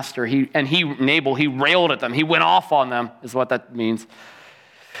our master. Nabal, he railed at them. He went off on them, is what that means.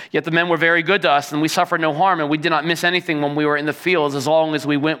 Yet the men were very good to us, and we suffered no harm, and we did not miss anything when we were in the fields as long as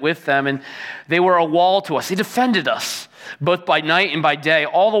we went with them. And they were a wall to us. They defended us, both by night and by day.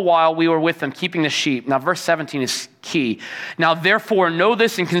 All the while we were with them, keeping the sheep. Now, verse 17 is key. Now, therefore, know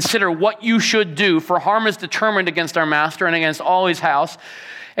this and consider what you should do, for harm is determined against our master and against all his house.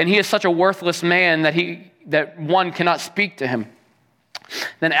 And he is such a worthless man that one cannot speak to him.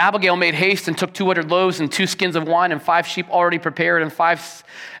 Then Abigail made haste and took 200 loaves and 2 skins of wine and 5 sheep already prepared and 5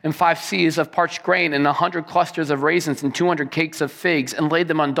 seahs of parched grain and 100 clusters of raisins and 200 cakes of figs and laid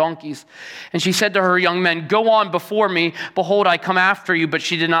them on donkeys. And she said to her young men, go on before me. Behold, I come after you. But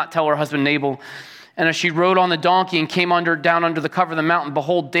she did not tell her husband Nabal. And as she rode on the donkey and came down under the cover of the mountain,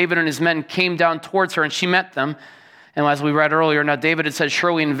 behold, David and his men came down towards her, and she met them. And as we read earlier, now David had said,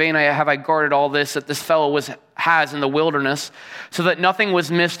 surely in vain have I guarded all this that this fellow has in the wilderness, so that nothing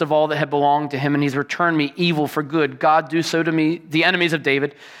was missed of all that had belonged to him, and he's returned me evil for good. God, do so to me, the enemies of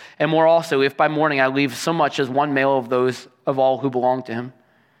David, and more also, if by morning I leave so much as one male of those of all who belong to him.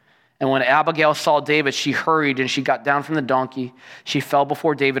 And when Abigail saw David, she hurried, and she got down from the donkey. She fell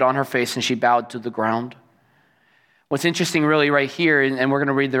before David on her face, and she bowed to the ground. What's interesting really right here, and we're going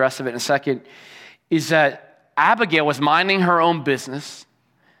to read the rest of it in a second, is that Abigail was minding her own business.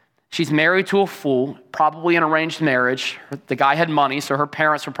 She's married to a fool, probably an arranged marriage. The guy had money, so her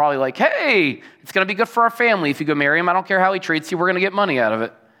parents were probably like, hey, it's going to be good for our family if you go marry him. I don't care how he treats you. We're going to get money out of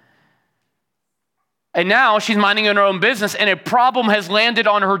it. And now she's minding her own business, and a problem has landed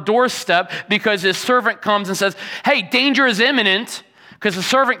on her doorstep because his servant comes and says, hey, danger is imminent. Because the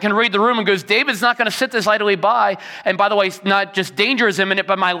servant can read the room and goes, David's not going to sit this idly by. And by the way, it's not just danger is imminent,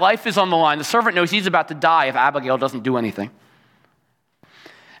 but my life is on the line. The servant knows he's about to die if Abigail doesn't do anything.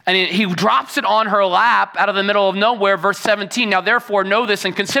 And he drops it on her lap out of the middle of nowhere, verse 17. Now, therefore, know this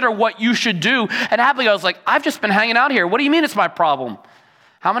and consider what you should do. And Abigail's like, I've just been hanging out here. What do you mean it's my problem?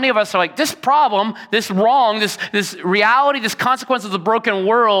 How many of us are like, this problem, this wrong, this reality, this consequence of the broken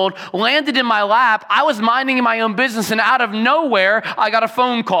world landed in my lap. I was minding my own business, and out of nowhere, I got a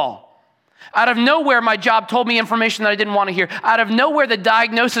phone call. Out of nowhere, my job told me information that I didn't want to hear. Out of nowhere, the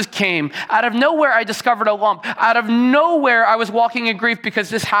diagnosis came. Out of nowhere, I discovered a lump. Out of nowhere, I was walking in grief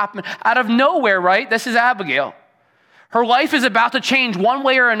because this happened. Out of nowhere, right? This is Abigail. Her life is about to change one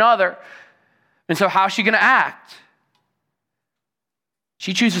way or another. And so how's she going to act?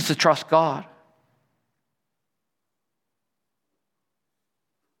 She chooses to trust God.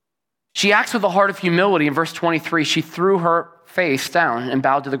 She acts with a heart of humility. In verse 23, she threw her face down and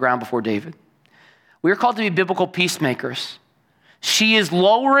bowed to the ground before David. We are called to be biblical peacemakers. She is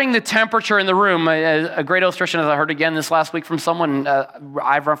lowering the temperature in the room. A great illustration, as I heard again this last week from someone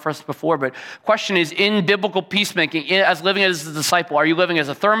I've referenced before, but question is, in biblical peacemaking, as living as a disciple, are you living as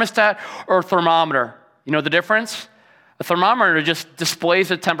a thermostat or a thermometer? You know the difference? A thermometer just displays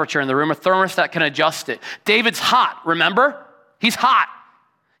the temperature in the room. A thermostat can adjust it. David's hot, remember? He's hot.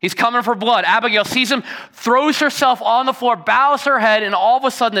 He's coming for blood. Abigail sees him, throws herself on the floor, bows her head, and all of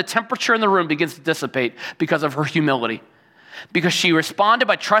a sudden the temperature in the room begins to dissipate because of her humility. Because she responded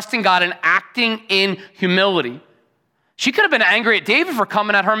by trusting God and acting in humility. She could have been angry at David for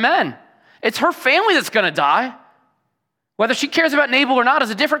coming at her men. It's her family that's going to die. Whether she cares about Nabal or not is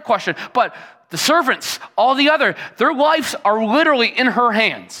a different question. But the servants, all the other, their lives are literally in her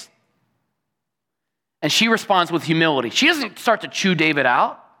hands. And she responds with humility. She doesn't start to chew David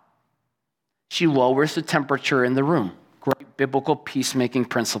out. She lowers the temperature in the room. Great biblical peacemaking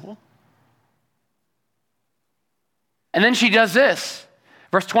principle. And then she does this.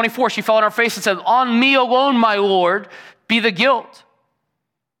 Verse 24, she fell on her face and said, "On me alone, my Lord, be the guilt.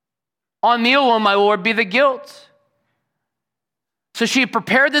 On me alone, my Lord, be the guilt." So she had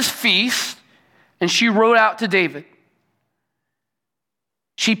prepared this feast, and she wrote out to David.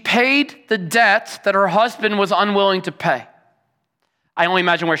 She paid the debt that her husband was unwilling to pay. I only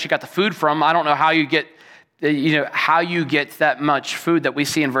imagine where she got the food from. I don't know how you get that much food that we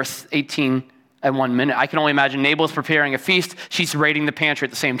see in verse 18 at 1 minute. I can only imagine Nabal's preparing a feast. She's raiding the pantry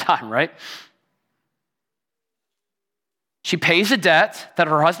at the same time, right? She pays a debt that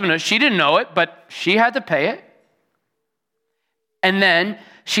her husband knows. She didn't know it, but she had to pay it. And then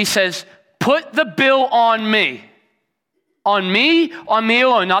she says, "Put the bill on me. On me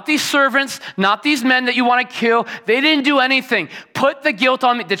alone. Not these servants, not these men that you want to kill. They didn't do anything. Put the guilt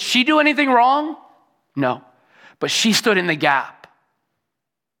on me." Did she do anything wrong? No. But she stood in the gap.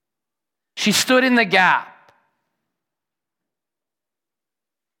 She stood in the gap.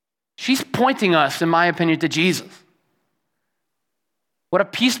 She's pointing us, in my opinion, to Jesus. What a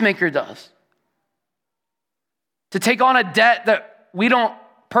peacemaker does. To take on a debt that we don't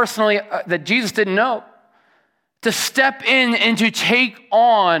personally, that Jesus didn't know. To step in and to take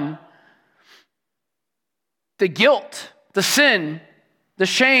on the guilt, the sin, the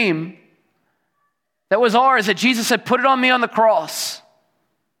shame that was ours, that Jesus said, "Put it on me on the cross."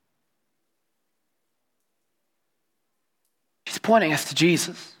 She's pointing us to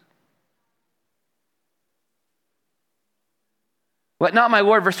Jesus. "Let not my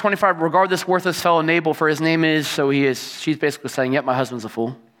Lord," verse 25, "regard this worthless fellow Nabal, for his name is, so he is." She's basically saying, "Yep, my husband's a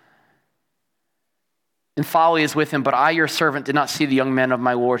fool. And folly is with him, but I, your servant, did not see the young man of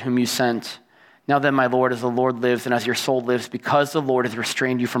my Lord whom you sent. Now then, my Lord, as the Lord lives and as your soul lives, because the Lord has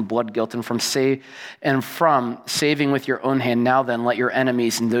restrained you from blood guilt and from saving with your own hand, now then, let your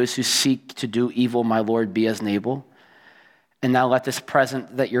enemies and those who seek to do evil, my Lord, be as Nabal. And now let this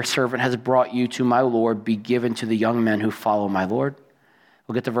present that your servant has brought you to my Lord be given to the young men who follow my Lord."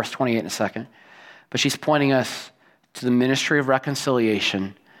 We'll get to verse 28 in a second. But she's pointing us to the ministry of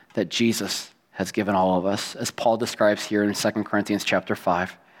reconciliation that Jesus has given all of us, as Paul describes here in 2 Corinthians chapter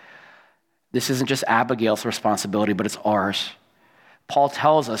 5. This isn't just Abigail's responsibility, but it's ours. Paul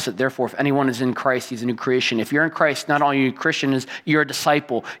tells us that therefore, if anyone is in Christ, he's a new creation. If you're in Christ, not only are you a Christian, you're a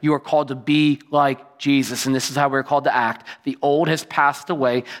disciple. You are called to be like Jesus, and this is how we're called to act. The old has passed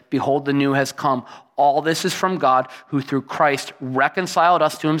away. Behold, the new has come. All this is from God, who through Christ reconciled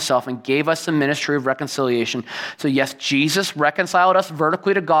us to himself and gave us the ministry of reconciliation. So yes, Jesus reconciled us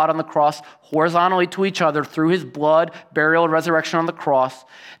vertically to God on the cross, horizontally to each other through his blood, burial, and resurrection on the cross.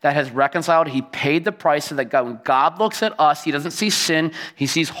 That has reconciled. He paid the price so that when God looks at us, he doesn't see sin, he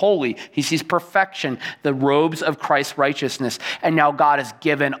sees holy, he sees perfection, the robes of Christ's righteousness. And now God has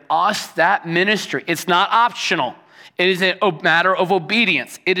given us that ministry. It's not optional. It is a matter of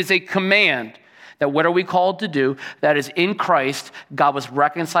obedience. It is a command. That what are we called to do? That is, in Christ, God was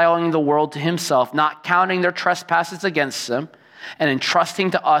reconciling the world to himself, not counting their trespasses against them, and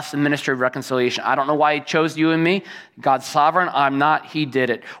entrusting to us the ministry of reconciliation. I don't know why he chose you and me. God's sovereign. I'm not. He did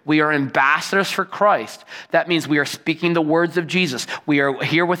it. We are ambassadors for Christ. That means we are speaking the words of Jesus. We are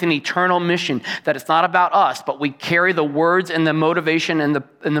here with an eternal mission, that it's not about us, but we carry the words and the motivation and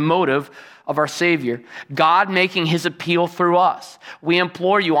the motive of our Savior. God making his appeal through us. We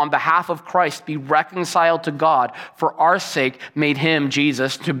implore you on behalf of Christ, be reconciled to God. For our sake made him,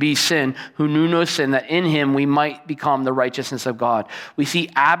 Jesus, to be sin, who knew no sin, that in him we might become the righteousness of God. We see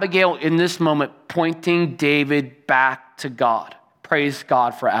Abigail in this moment pointing David back to God. Praise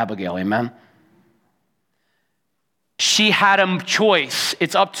God for Abigail, amen? She had a choice.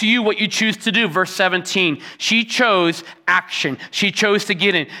 It's up to you what you choose to do. Verse 17, she chose action. She chose to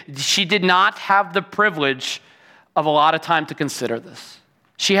get in. She did not have the privilege of a lot of time to consider this.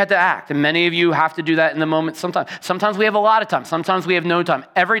 She had to act, and many of you have to do that in the moment sometimes. Sometimes we have a lot of time. Sometimes we have no time.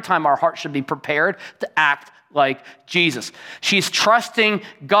 Every time our heart should be prepared to act like Jesus. She's trusting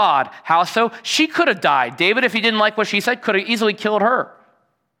God. How so? She could have died. David, if he didn't like what she said, could have easily killed her.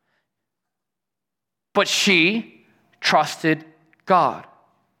 But she trusted God.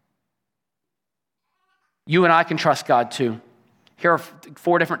 You and I can trust God too. Here are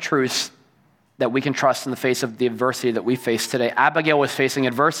 4 different truths that we can trust in the face of the adversity that we face today. Abigail was facing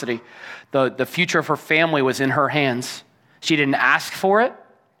adversity. The future of her family was in her hands. She didn't ask for it.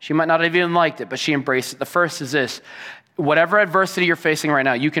 She might not have even liked it, but she embraced it. The first is this: whatever adversity you're facing right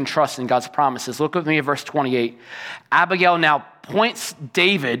now, you can trust in God's promises. Look with me at verse 28. Abigail now points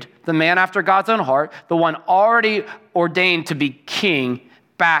David, the man after God's own heart, the one already ordained to be king,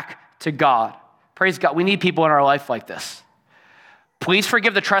 back to God. Praise God. We need people in our life like this. Please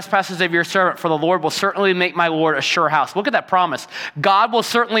forgive the trespasses of your servant, for the Lord will certainly make my Lord a sure house. Look at that promise. God will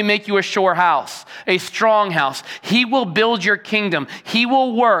certainly make you a sure house, a strong house. He will build your kingdom. He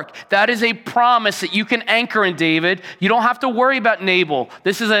will work. That is a promise that you can anchor in, David. You don't have to worry about Nabal.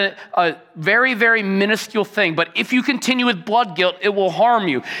 This is a very, very minuscule thing. But if you continue with blood guilt, it will harm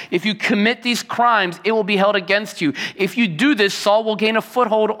you. If you commit these crimes, it will be held against you. If you do this, Saul will gain a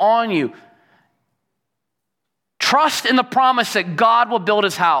foothold on you. Trust in the promise that God will build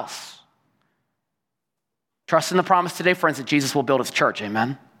his house. Trust in the promise today, friends, that Jesus will build his church.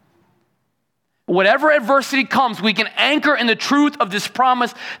 Amen. Whatever adversity comes, we can anchor in the truth of this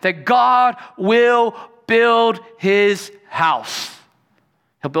promise that God will build his house.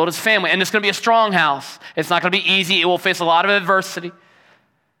 He'll build his family, and it's going to be a strong house. It's not going to be easy. It will face a lot of adversity.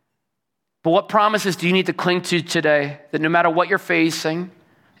 But what promises do you need to cling to today that no matter what you're facing,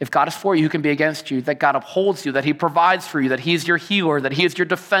 if God is for you, who can be against you? That God upholds you, that he provides for you, that he is your healer, that he is your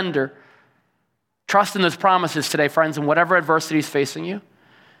defender. Trust in those promises today, friends, in whatever adversity is facing you.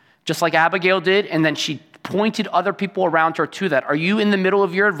 Just like Abigail did, and then she pointed other people around her to that. Are you in the middle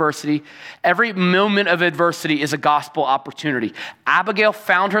of your adversity? Every moment of adversity is a gospel opportunity. Abigail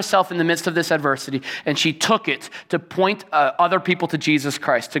found herself in the midst of this adversity, and she took it to point other people to Jesus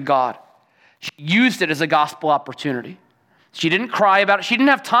Christ, to God. She used it as a gospel opportunity. She didn't cry about it. She didn't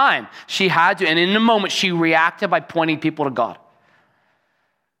have time. She had to. And in the moment, she reacted by pointing people to God.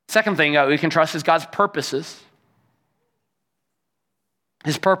 Second thing we can trust is God's purposes.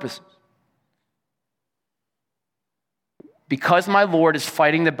 His purposes. Because my Lord is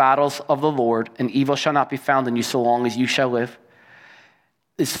fighting the battles of the Lord, and evil shall not be found in you so long as you shall live,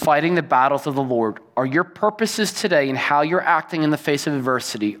 is fighting the battles of the Lord. Are your purposes today and how you're acting in the face of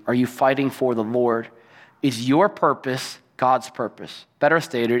adversity, are you fighting for the Lord? Is your purpose God's purpose? Better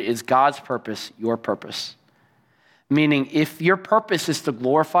stated, is God's purpose your purpose? Meaning, if your purpose is to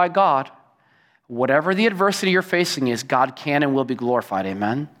glorify God, whatever the adversity you're facing is, God can and will be glorified,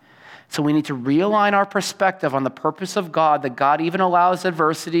 amen? So we need to realign our perspective on the purpose of God, that God even allows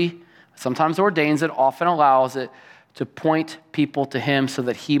adversity, sometimes ordains it, often allows it, to point people to him so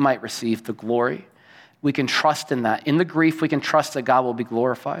that he might receive the glory. We can trust in that. In the grief, we can trust that God will be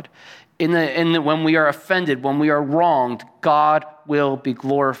glorified. When we are offended, when we are wronged, God will be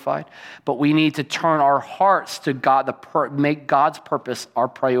glorified. But we need to turn our hearts to God, make God's purpose our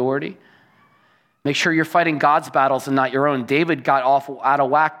priority. Make sure you're fighting God's battles and not your own. David got awful out of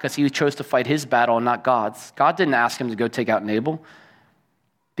whack because he chose to fight his battle and not God's. God didn't ask him to go take out Nabal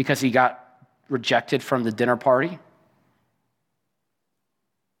because he got rejected from the dinner party.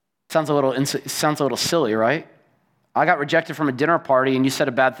 Sounds a little silly, right? I got rejected from a dinner party and you said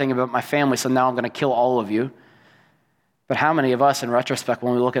a bad thing about my family, so now I'm going to kill all of you. But how many of us, in retrospect,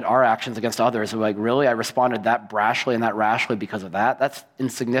 when we look at our actions against others, we're like, really? I responded that brashly and that rashly because of that? That's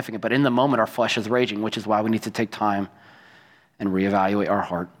insignificant. But in the moment, our flesh is raging, which is why we need to take time and reevaluate our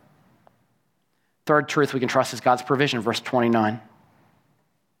heart. Third truth we can trust is God's provision, verse 29.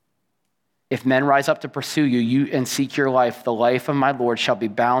 If men rise up to pursue you and seek your life, the life of my Lord shall be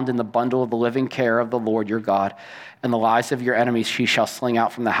bound in the bundle of the living care of the Lord your God, and the lives of your enemies he shall sling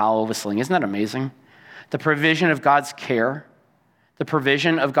out from the hollow of a sling. Isn't that amazing? The provision of God's care, the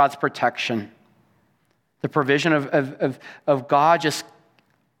provision of God's protection, the provision of God just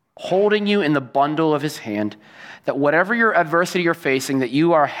holding you in the bundle of his hand, that whatever your adversity you're facing, that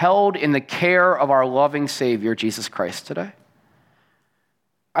you are held in the care of our loving Savior, Jesus Christ, today.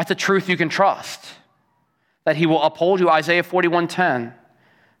 That's a truth you can trust, that he will uphold you, Isaiah 41:10,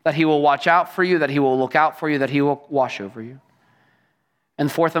 that he will watch out for you, that he will look out for you, that he will watch over you. And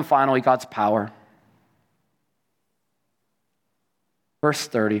fourth and finally, God's power. Verse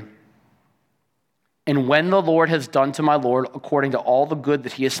 30. And when the Lord has done to my Lord according to all the good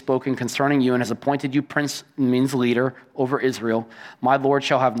that he has spoken concerning you and has appointed you prince, means leader, over Israel, my Lord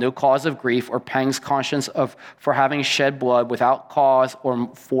shall have no cause of grief or pangs conscience for having shed blood without cause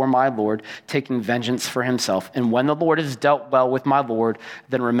or for my Lord, taking vengeance for himself. And when the Lord has dealt well with my Lord,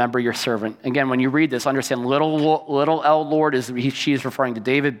 then remember your servant. Again, when you read this, understand little L Lord, she's referring to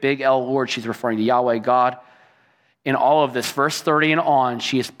David. Big L Lord, she's referring to Yahweh God. In all of this, verse 30 and on,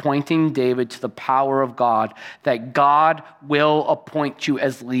 she is pointing David to the power of God, that God will appoint you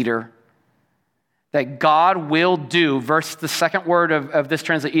as leader, that God will do, the second word of this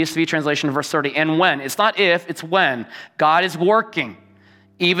ESV translation, verse 30, and when. It's not if, it's when. God is working.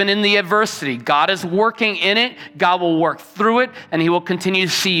 Even in the adversity, God is working in it, God will work through it, and he will continue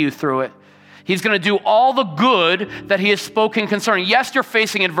to see you through it. He's going to do all the good that he has spoken concerning. Yes, you're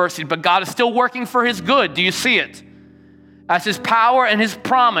facing adversity, but God is still working for his good. Do you see it? As his power and his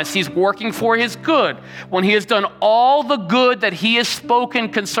promise, he's working for his good. When he has done all the good that he has spoken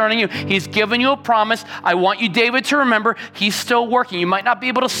concerning you, he's given you a promise. I want you, David, to remember he's still working. You might not be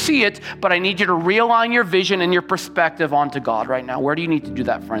able to see it, but I need you to realign your vision and your perspective onto God right now. Where do you need to do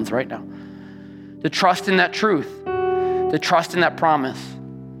that, friends, right now? To trust in that truth, to trust in that promise.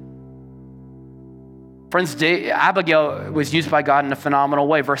 Friends, Abigail was used by God in a phenomenal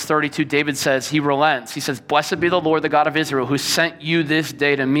way. Verse 32, David says, he relents. He says, blessed be the Lord, the God of Israel, who sent you this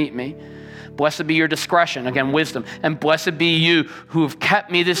day to meet me. Blessed be your discretion, again, wisdom. And blessed be you who have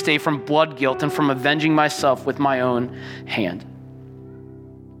kept me this day from blood guilt and from avenging myself with my own hand.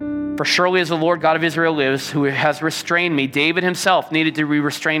 For surely as the Lord God of Israel lives, who has restrained me, David himself needed to be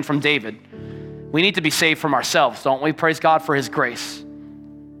restrained from David. We need to be saved from ourselves, don't we? Praise God for his grace.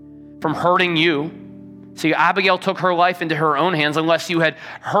 From hurting you. See, Abigail took her life into her own hands unless you had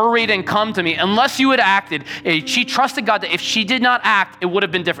hurried and come to me, unless you had acted. She trusted God that if she did not act, it would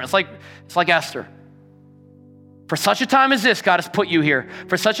have been different. It's like Esther. For such a time as this, God has put you here.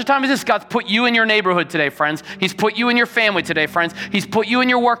 For such a time as this, God's put you in your neighborhood today, friends. He's put you in your family today, friends. He's put you in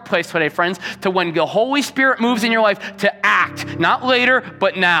your workplace today, friends, to when the Holy Spirit moves in your life, to act, not later,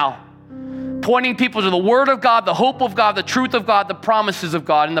 but now. Pointing people to the Word of God, the hope of God, the truth of God, the promises of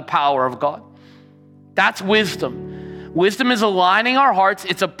God, and the power of God. That's wisdom. Wisdom is aligning our hearts.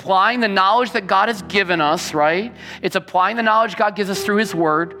 It's applying the knowledge that God has given us, right? It's applying the knowledge God gives us through his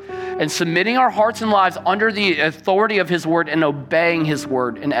word and submitting our hearts and lives under the authority of his word and obeying his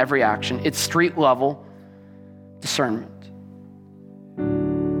word in every action. It's street level discernment.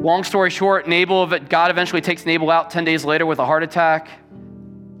 Long story short, God eventually takes Nabal out 10 days later with a heart attack.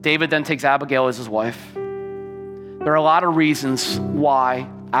 David then takes Abigail as his wife. There are a lot of reasons why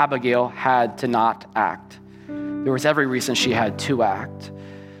Abigail had to not act. There was every reason she had to act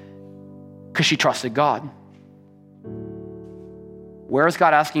because she trusted God. Where is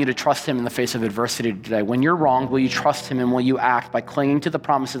God asking you to trust him in the face of adversity today? When you're wrong, will you trust him and will you act by clinging to the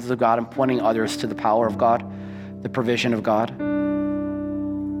promises of God and pointing others to the power of God, the provision of God?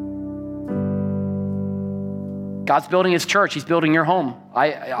 God's building his church. He's building your home.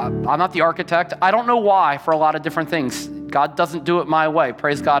 I'm not the architect. I don't know why for a lot of different things. God doesn't do it my way.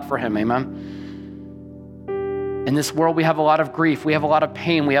 Praise God for him. Amen. In this world, we have a lot of grief. We have a lot of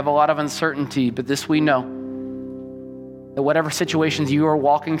pain. We have a lot of uncertainty. But this we know, that whatever situations you are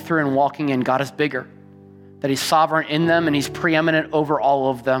walking through and walking in, God is bigger. That he's sovereign in them and he's preeminent over all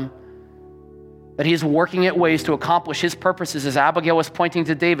of them. That he is working at ways to accomplish his purposes as Abigail was pointing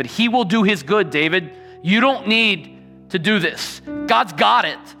to David. He will do his good, David. You don't need to do this. God's got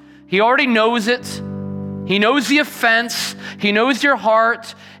it. He already knows it. He knows the offense. He knows your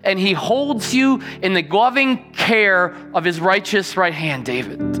heart. And he holds you in the loving care of his righteous right hand,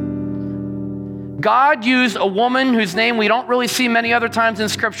 David. God used a woman whose name we don't really see many other times in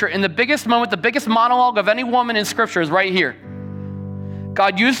Scripture. In the biggest moment, the biggest monologue of any woman in Scripture is right here.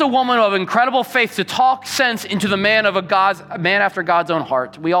 God used a woman of incredible faith to talk sense into the man after God's own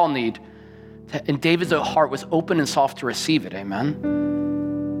heart. We all need. And David's heart was open and soft to receive it, amen?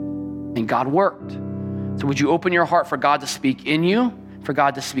 And God worked. So would you open your heart for God to speak in you, for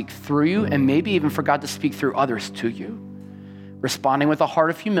God to speak through you, and maybe even for God to speak through others to you? Responding with a heart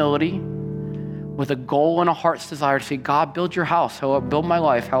of humility, with a goal and a heart's desire to say, God, build your house, build my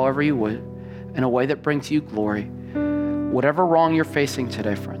life however you would, in a way that brings you glory. Whatever wrong you're facing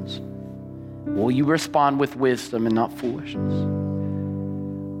today, friends, will you respond with wisdom and not foolishness?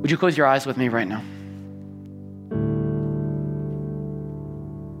 Would you close your eyes with me right now?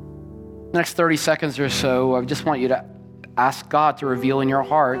 The next 30 seconds or so, I just want you to ask God to reveal in your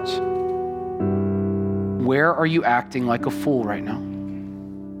hearts, where are you acting like a fool right now?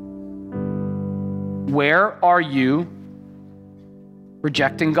 Where are you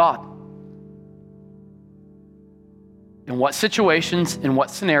rejecting God? In what situations, in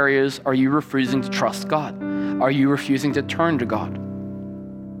what scenarios are you refusing to trust God? Are you refusing to turn to God?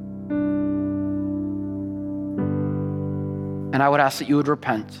 And I would ask that you would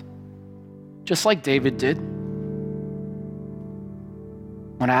repent, just like David did.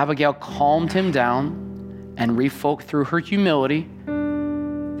 When Abigail calmed him down and through her humility,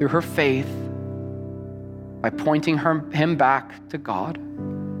 through her faith, by pointing him back to God,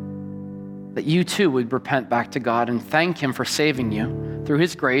 that you too would repent back to God and thank him for saving you through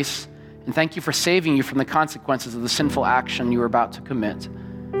his grace, and thank you for saving you from the consequences of the sinful action you were about to commit.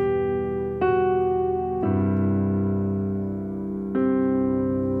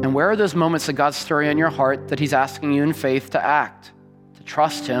 And where are those moments that God's stirring in your heart that he's asking you in faith to act, to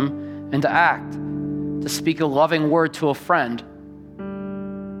trust him and to act, to speak a loving word to a friend,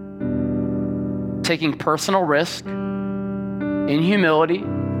 taking personal risk in humility,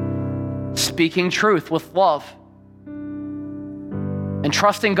 speaking truth with love, and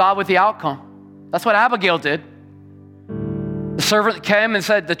trusting God with the outcome. That's what Abigail did. The servant came and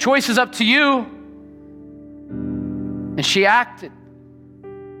said, the choice is up to you. And she acted.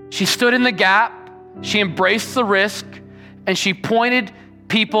 She stood in the gap, she embraced the risk, and she pointed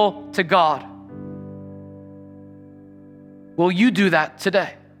people to God. Will you do that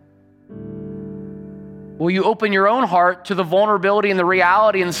today? Will you open your own heart to the vulnerability and the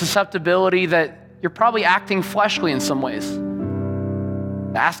reality and the susceptibility that you're probably acting fleshly in some ways?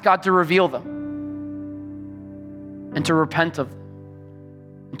 Ask God to reveal them and to repent of them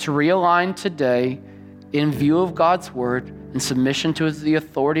and to realign today in view of God's word and submission to the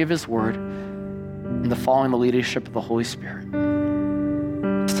authority of his word and the following the leadership of the Holy Spirit.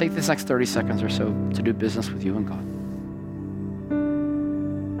 Let's take this next 30 seconds or so to do business with you and God.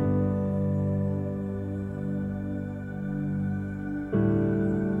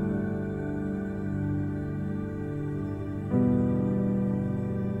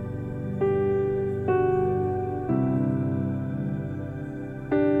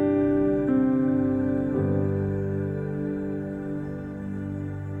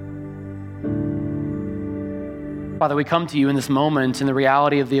 Father, we come to you in this moment in the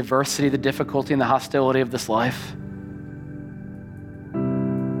reality of the adversity, the difficulty, and the hostility of this life.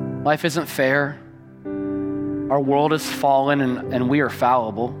 Life isn't fair. Our world is fallen and we are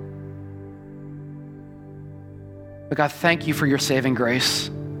fallible. But God, thank you for your saving grace.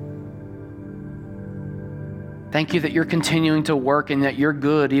 Thank you that you're continuing to work and that you're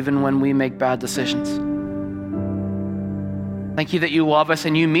good even when we make bad decisions. Thank you that you love us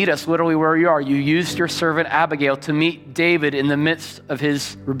and you meet us literally where we are. You used your servant Abigail to meet David in the midst of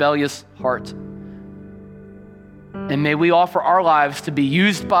his rebellious heart. And may we offer our lives to be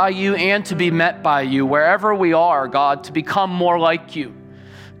used by you and to be met by you wherever we are, God, to become more like you,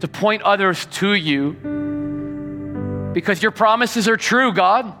 to point others to you, because your promises are true,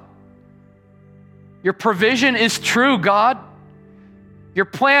 God. Your provision is true, God. Your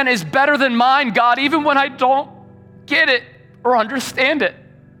plan is better than mine, God, even when I don't get it or understand it.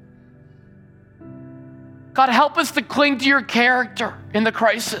 God, help us to cling to your character in the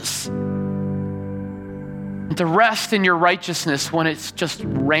crisis and to rest in your righteousness when it's just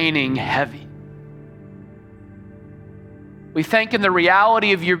raining heavy. We thank you for the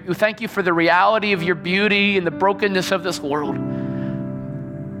reality of your beauty and the brokenness of this world,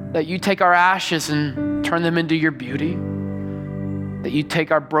 that you take our ashes and turn them into your beauty, that you take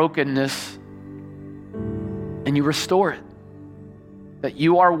our brokenness and you restore it. That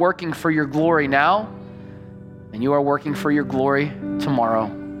you are working for your glory now, and you are working for your glory tomorrow.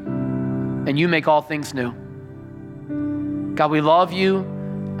 And you make all things new. God, we love you,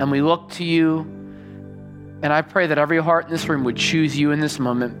 and we look to you. And I pray that every heart in this room would choose you in this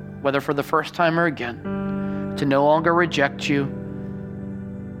moment, whether for the first time or again, to no longer reject you,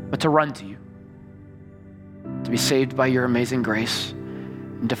 but to run to you, to be saved by your amazing grace,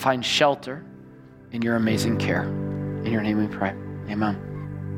 and to find shelter in your amazing care. In your name we pray. Amen.